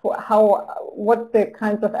 what the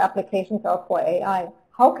kinds of applications are for AI.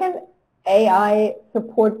 How can AI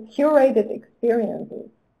support curated experiences?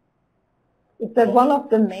 Is that one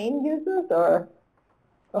of the main uses, or?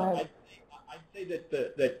 Go ahead. I'd say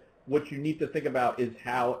that what you need to think about is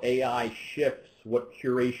how AI shifts what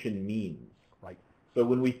curation means. Right. So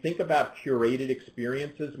when we think about curated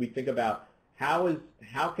experiences, we think about how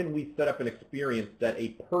can we set up an experience that a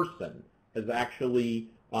person has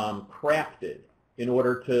actually crafted in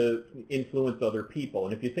order to influence other people.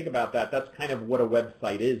 And if you think about that, that's kind of what a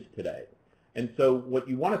website is today. And so what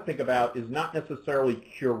you want to think about is not necessarily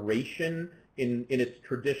curation in its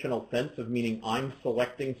traditional sense of meaning I'm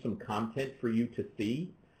selecting some content for you to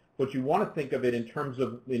see. But you want to think of it in terms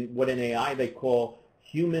of what in AI they call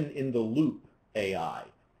human-in-the-loop AI.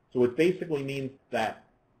 So it basically means that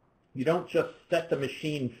you don't just set the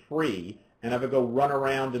machine free and have it go run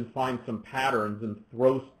around and find some patterns and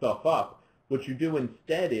throw stuff up. What you do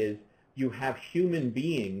instead is you have human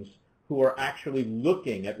beings who are actually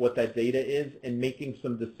looking at what that data is and making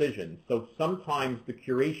some decisions. So sometimes the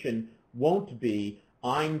curation won't be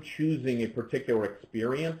I'm choosing a particular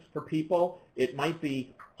experience for people. It might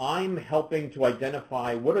be I'm helping to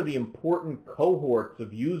identify what are the important cohorts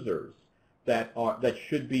of users that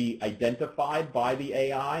should be identified by the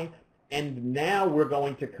AI, and now we're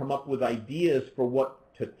going to come up with ideas for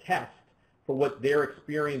what to test, for what their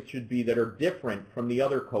experience should be that are different from the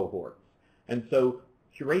other cohorts. And so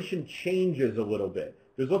curation changes a little bit.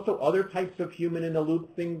 There's also other types of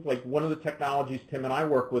human-in-the-loop things, like one of the technologies Tim and I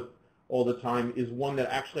work with all the time is one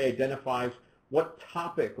that actually identifies what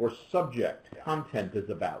topic or subject content is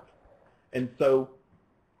about. And so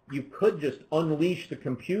you could just unleash the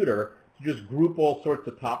computer to just group all sorts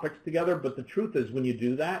of topics together, but the truth is when you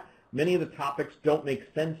do that, many of the topics don't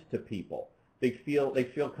make sense to people. They feel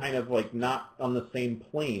kind of like not on the same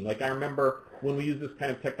plane. Like I remember when we used this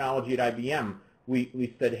kind of technology at IBM,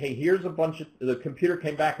 we said, hey, here's a bunch of, the computer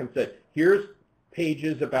came back and said, here's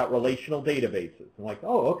pages about relational databases. I'm like,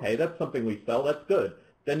 oh, okay, that's something we sell, that's good.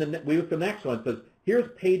 Then we look at the next one, it says, here's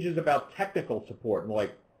pages about technical support. And we're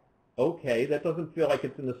like, okay, that doesn't feel like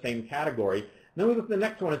it's in the same category. And then we look at the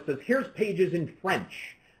next one, it says, here's pages in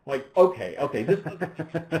French. I'm like, okay, this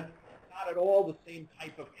doesn't not at all the same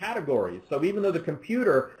type of categories. So even though the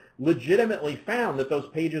computer legitimately found that those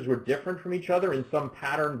pages were different from each other in some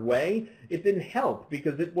patterned way, it didn't help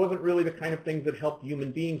because it wasn't really the kind of things that helped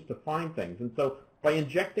human beings to find things. And so by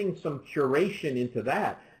injecting some curation into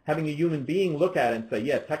that, having a human being look at it and say,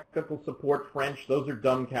 yeah, technical support, French, those are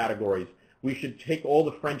dumb categories. We should take all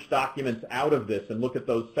the French documents out of this and look at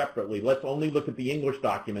those separately. Let's only look at the English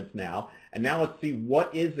documents now. And now let's see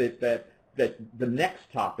what is it that the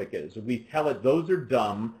next topic is. If we tell it those are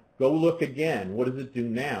dumb, go look again. What does it do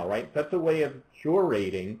now, right? That's a way of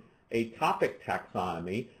curating a topic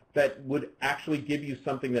taxonomy that would actually give you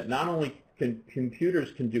something that not only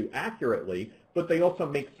computers can do accurately, but they also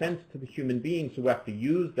make sense to the human beings who have to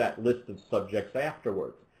use that list of subjects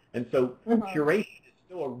afterwards. And so curation is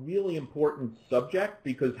still a really important subject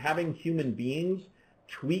because having human beings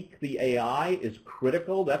tweak the AI is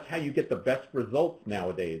critical. That's how you get the best results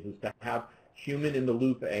nowadays, is to have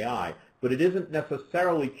human-in-the-loop AI. But it isn't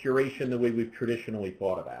necessarily curation the way we've traditionally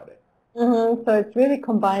thought about it. So it's really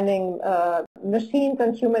combining machines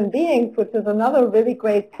and human beings, which is another really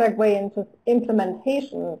great segue into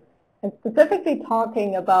implementation, and specifically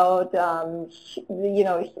talking about talent.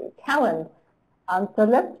 So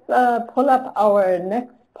let's pull up our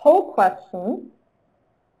next poll question.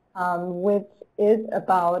 which is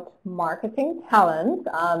about marketing talent.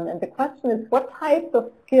 And the question is, what types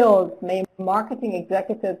of skills may marketing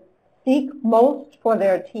executives seek most for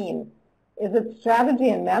their teams? Is it strategy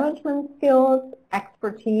and management skills,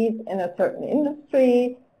 expertise in a certain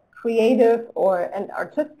industry, creative and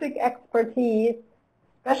artistic expertise,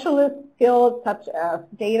 specialist skills such as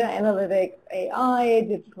data analytics, AI,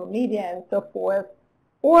 digital media, and so forth,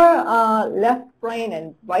 or left brain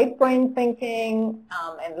and right brain thinking,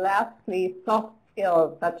 and lastly, soft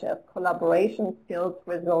skills such as collaboration skills,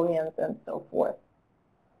 resilience, and so forth.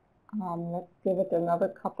 Let's give it another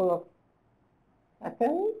couple of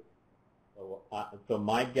seconds. So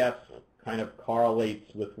my guess kind of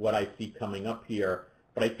correlates with what I see coming up here,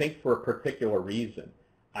 but I think for a particular reason.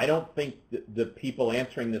 I don't think the people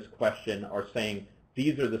answering this question are saying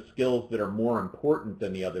these are the skills that are more important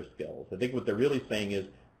than the other skills. I think what they're really saying is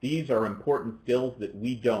these are important skills that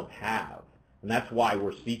we don't have, and that's why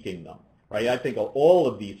we're seeking them, right? I think all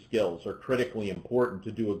of these skills are critically important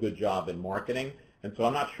to do a good job in marketing, and so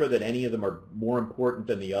I'm not sure that any of them are more important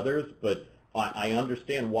than the others, but I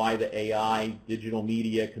understand why the AI, digital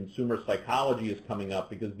media, consumer psychology is coming up,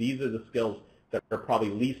 because these are the skills that are probably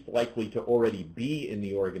least likely to already be in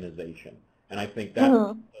the organization. And I think that's,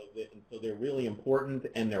 so they're really important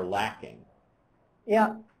and they're lacking.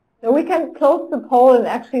 Yeah. So we can close the poll, and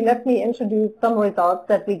actually let me introduce some results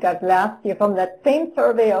that we got last year from that same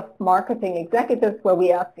survey of marketing executives where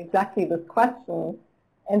we asked exactly this question.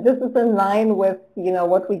 And this is in line with,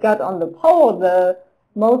 what we got on the poll. The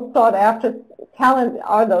most sought after talent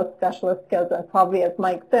are those specialist skills, and probably, as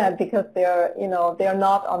Mike said, because they're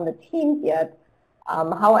not on the teams yet.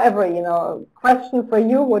 However, question for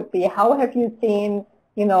you would be, how have you seen,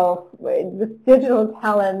 this digital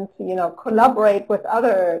talent, collaborate with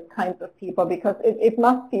other kinds of people? Because it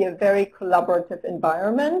must be a very collaborative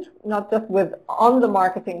environment, not just on the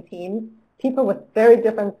marketing team, people with very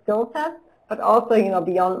different skill sets, but also,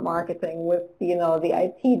 beyond marketing with, the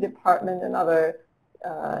IT department and other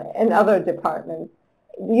departments.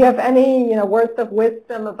 Do you have any, words of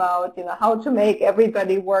wisdom about, how to make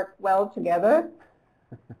everybody work well together?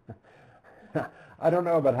 I don't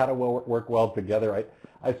know about how to work well together.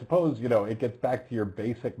 I suppose, it gets back to your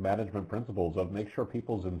basic management principles of make sure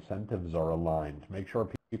people's incentives are aligned, make sure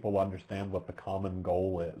people understand what the common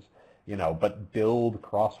goal is, but build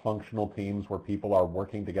cross-functional teams where people are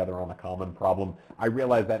working together on a common problem. I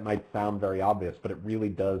realize that might sound very obvious, but it really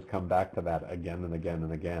does come back to that again and again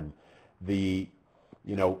and again.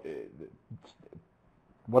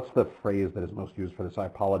 What's the phrase that is most used for this? I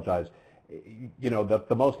apologize.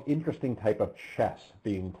 The most interesting type of chess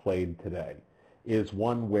being played today is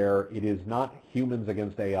one where it is not humans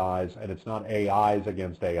against AIs, and it's not AIs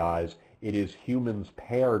against AIs. It is humans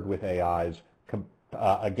paired with AIs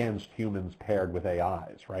against humans paired with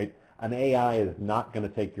AIs, right? An AI is not going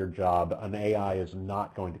to take your job. An AI is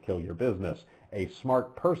not going to kill your business. A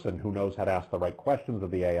smart person who knows how to ask the right questions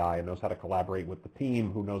of the AI and knows how to collaborate with the team,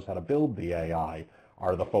 who knows how to build the AI,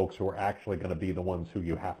 are the folks who are actually going to be the ones who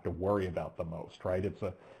you have to worry about the most, right?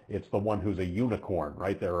 It's the one who's a unicorn,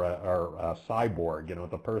 right? They're a cyborg.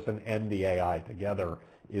 The person and the AI together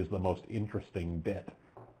is the most interesting bit.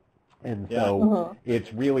 And so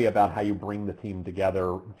it's really about how you bring the team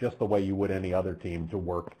together just the way you would any other team to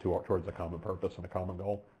work towards a common purpose and a common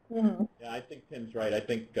goal. Yeah, I think Tim's right. I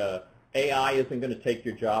think AI isn't going to take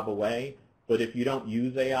your job away, but if you don't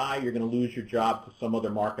use AI, you're going to lose your job to some other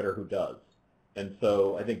marketer who does. And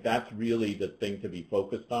so I think that's really the thing to be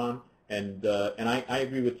focused on. And I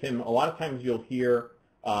agree with Tim. A lot of times you'll hear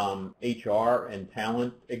HR and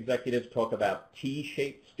talent executives talk about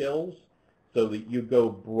T-shaped skills, so that you go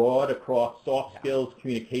broad across soft skills,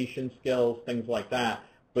 communication skills, things like that,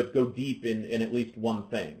 but go deep in at least one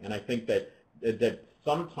thing. And I think that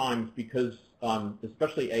sometimes, because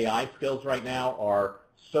especially AI skills right now are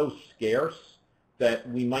so scarce, that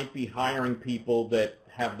we might be hiring people that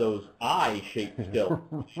have those I-shaped skills,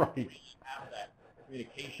 right. Which have that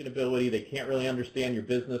communication ability. They can't really understand your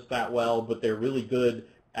business that well, but they're really good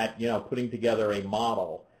at putting together a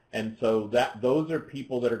model. And so those are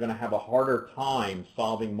people that are going to have a harder time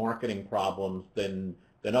solving marketing problems than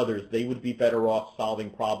others. They would be better off solving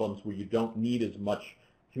problems where you don't need as much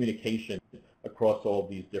communication across all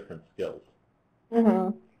these different skills.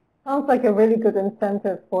 Sounds like a really good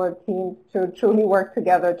incentive for teams to truly work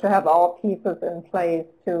together, to have all pieces in place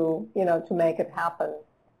to make it happen.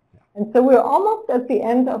 And so we're almost at the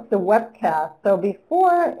end of the webcast. So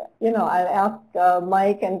before, I'll ask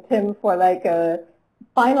Mike and Tim for like a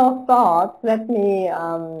final thoughts. Let me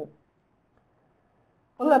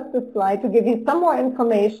pull up the slide to give you some more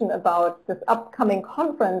information about this upcoming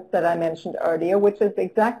conference that I mentioned earlier, which is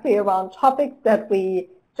exactly around topics that we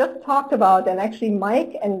just talked about. And actually,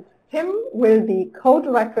 Mike and Tim will be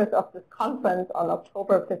co-directors of this conference on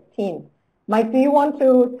October 15th. Mike, do you want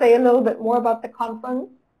to say a little bit more about the conference?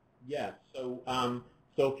 Yes. So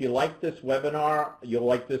if you like this webinar, you'll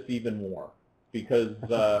like this even more, because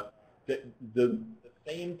the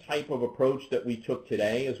same type of approach that we took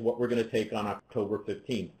today is what we're going to take on October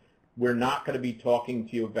 15th. We're not going to be talking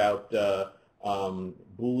to you about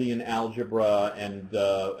Boolean algebra and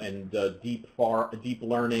deep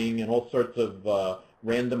learning and all sorts of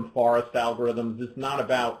random forest algorithms. It's not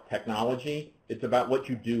about technology. It's about what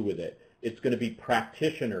you do with it. It's going to be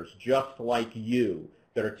practitioners just like you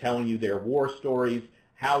that are telling you their war stories,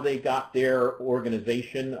 how they got their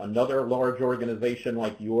organization, another large organization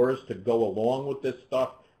like yours, to go along with this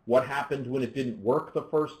stuff, what happened when it didn't work the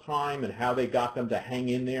first time, and how they got them to hang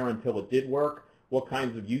in there until it did work, what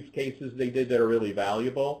kinds of use cases they did that are really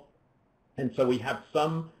valuable. And so we have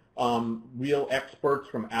some real experts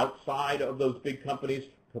from outside of those big companies,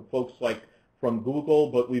 folks like from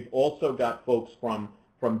Google, but we've also got folks from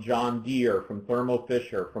John Deere, from Thermo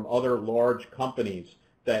Fisher, from other large companies,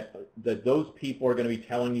 that those people are going to be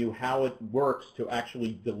telling you how it works to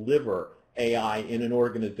actually deliver AI in an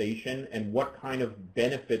organization and what kind of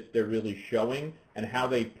benefits they're really showing and how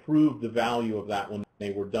they prove the value of that when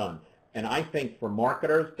they were done. And I think for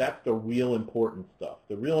marketers, that's the real important stuff.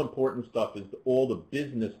 The real important stuff is all the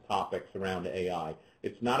business topics around AI.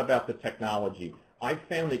 It's not about the technology. I've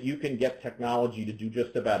found that you can get technology to do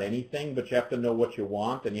just about anything, but you have to know what you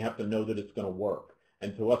want and you have to know that it's going to work.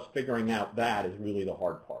 And to us, figuring out that is really the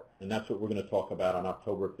hard part. And that's what we're going to talk about on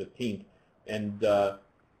October 15th. And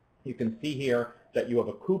you can see here that you have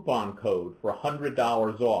a coupon code for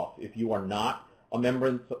 $100 off if you are not a member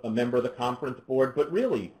of the conference board. But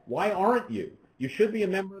really, why aren't you? You should be a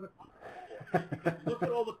member of the conference board. Look at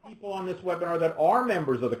all the people on this webinar that are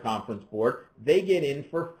members of the conference board. They get in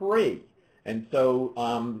for free. And so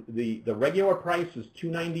the regular price is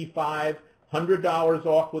 $295. $100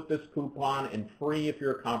 off with this coupon and free if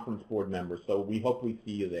you're a conference board member. So we hope we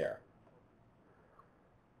see you there.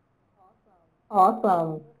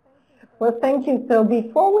 Awesome. Well, thank you. So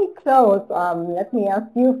before we close, let me ask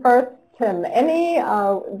you first, Tim,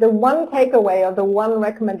 the one takeaway or the one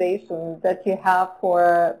recommendation that you have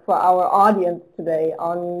for our audience today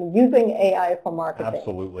on using AI for marketing?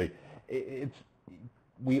 Absolutely.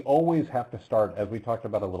 We always have to start, as we talked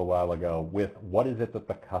about a little while ago, with what is it that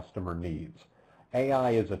the customer needs.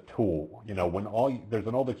 AI is a tool. You know, there's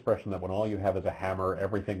an old expression that when all you have is a hammer,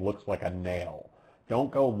 everything looks like a nail.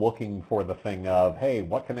 Don't go looking for the thing of, hey,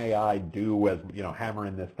 what can AI do as, hammer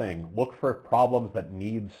in this thing. Look for problems that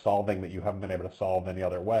need solving that you haven't been able to solve any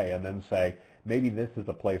other way, and then say, maybe this is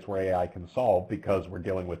a place where AI can solve because we're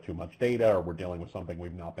dealing with too much data or we're dealing with something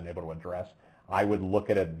we've not been able to address. I would look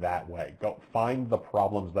at it that way. Go find the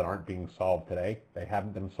problems that aren't being solved today. They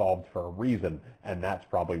haven't been solved for a reason, and that's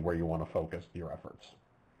probably where you want to focus your efforts.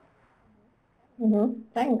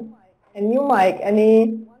 Thanks. And you, Mike,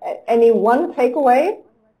 any one takeaway?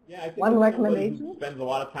 Yeah, I think one recommendation? Who spends a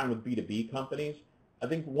lot of time with B2B companies. I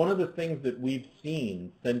think one of the things that we've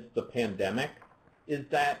seen since the pandemic is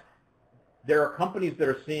that there are companies that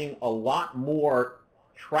are seeing a lot more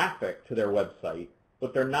traffic to their website,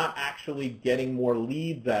 but they're not actually getting more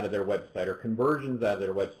leads out of their website or conversions out of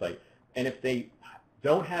their website. And if they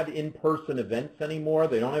don't have in-person events anymore,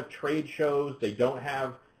 they don't have trade shows, they don't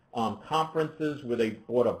have conferences where they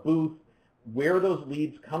bought a booth, where are those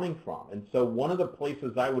leads coming from? And so one of the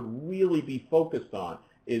places I would really be focused on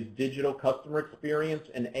is digital customer experience,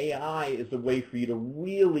 and AI is a way for you to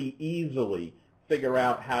really easily figure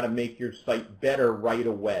out how to make your site better right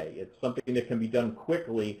away. It's something that can be done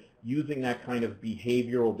quickly using that kind of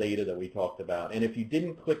behavioral data that we talked about. And if you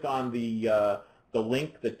didn't click on the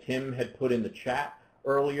link that Tim had put in the chat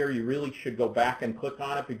earlier, you really should go back and click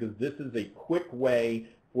on it, because this is a quick way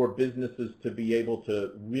for businesses to be able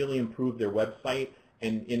to really improve their website.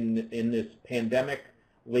 And in this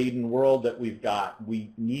pandemic-laden world that we've got,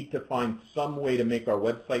 we need to find some way to make our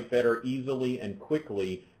website better easily and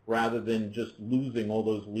quickly, rather than just losing all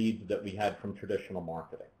those leads that we had from traditional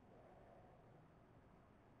marketing.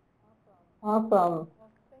 Awesome.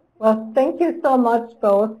 Well, thank you so much,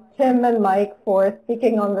 both Tim and Mike, for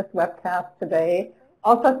speaking on this webcast today.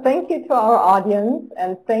 Also, thank you to our audience,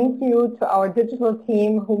 and thank you to our digital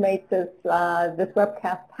team who made this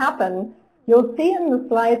webcast happen. You'll see in the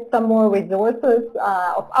slides some more resources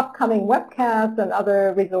of upcoming webcasts and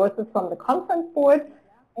other resources from the conference board.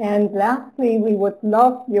 And lastly, we would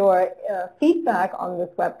love your feedback on this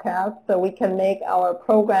webcast so we can make our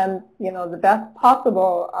programs, the best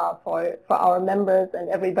possible for our members and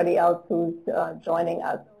everybody else who's joining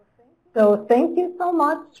us. So thank you so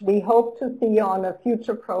much. We hope to see you on a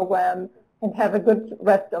future program, and have a good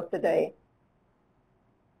rest of the day.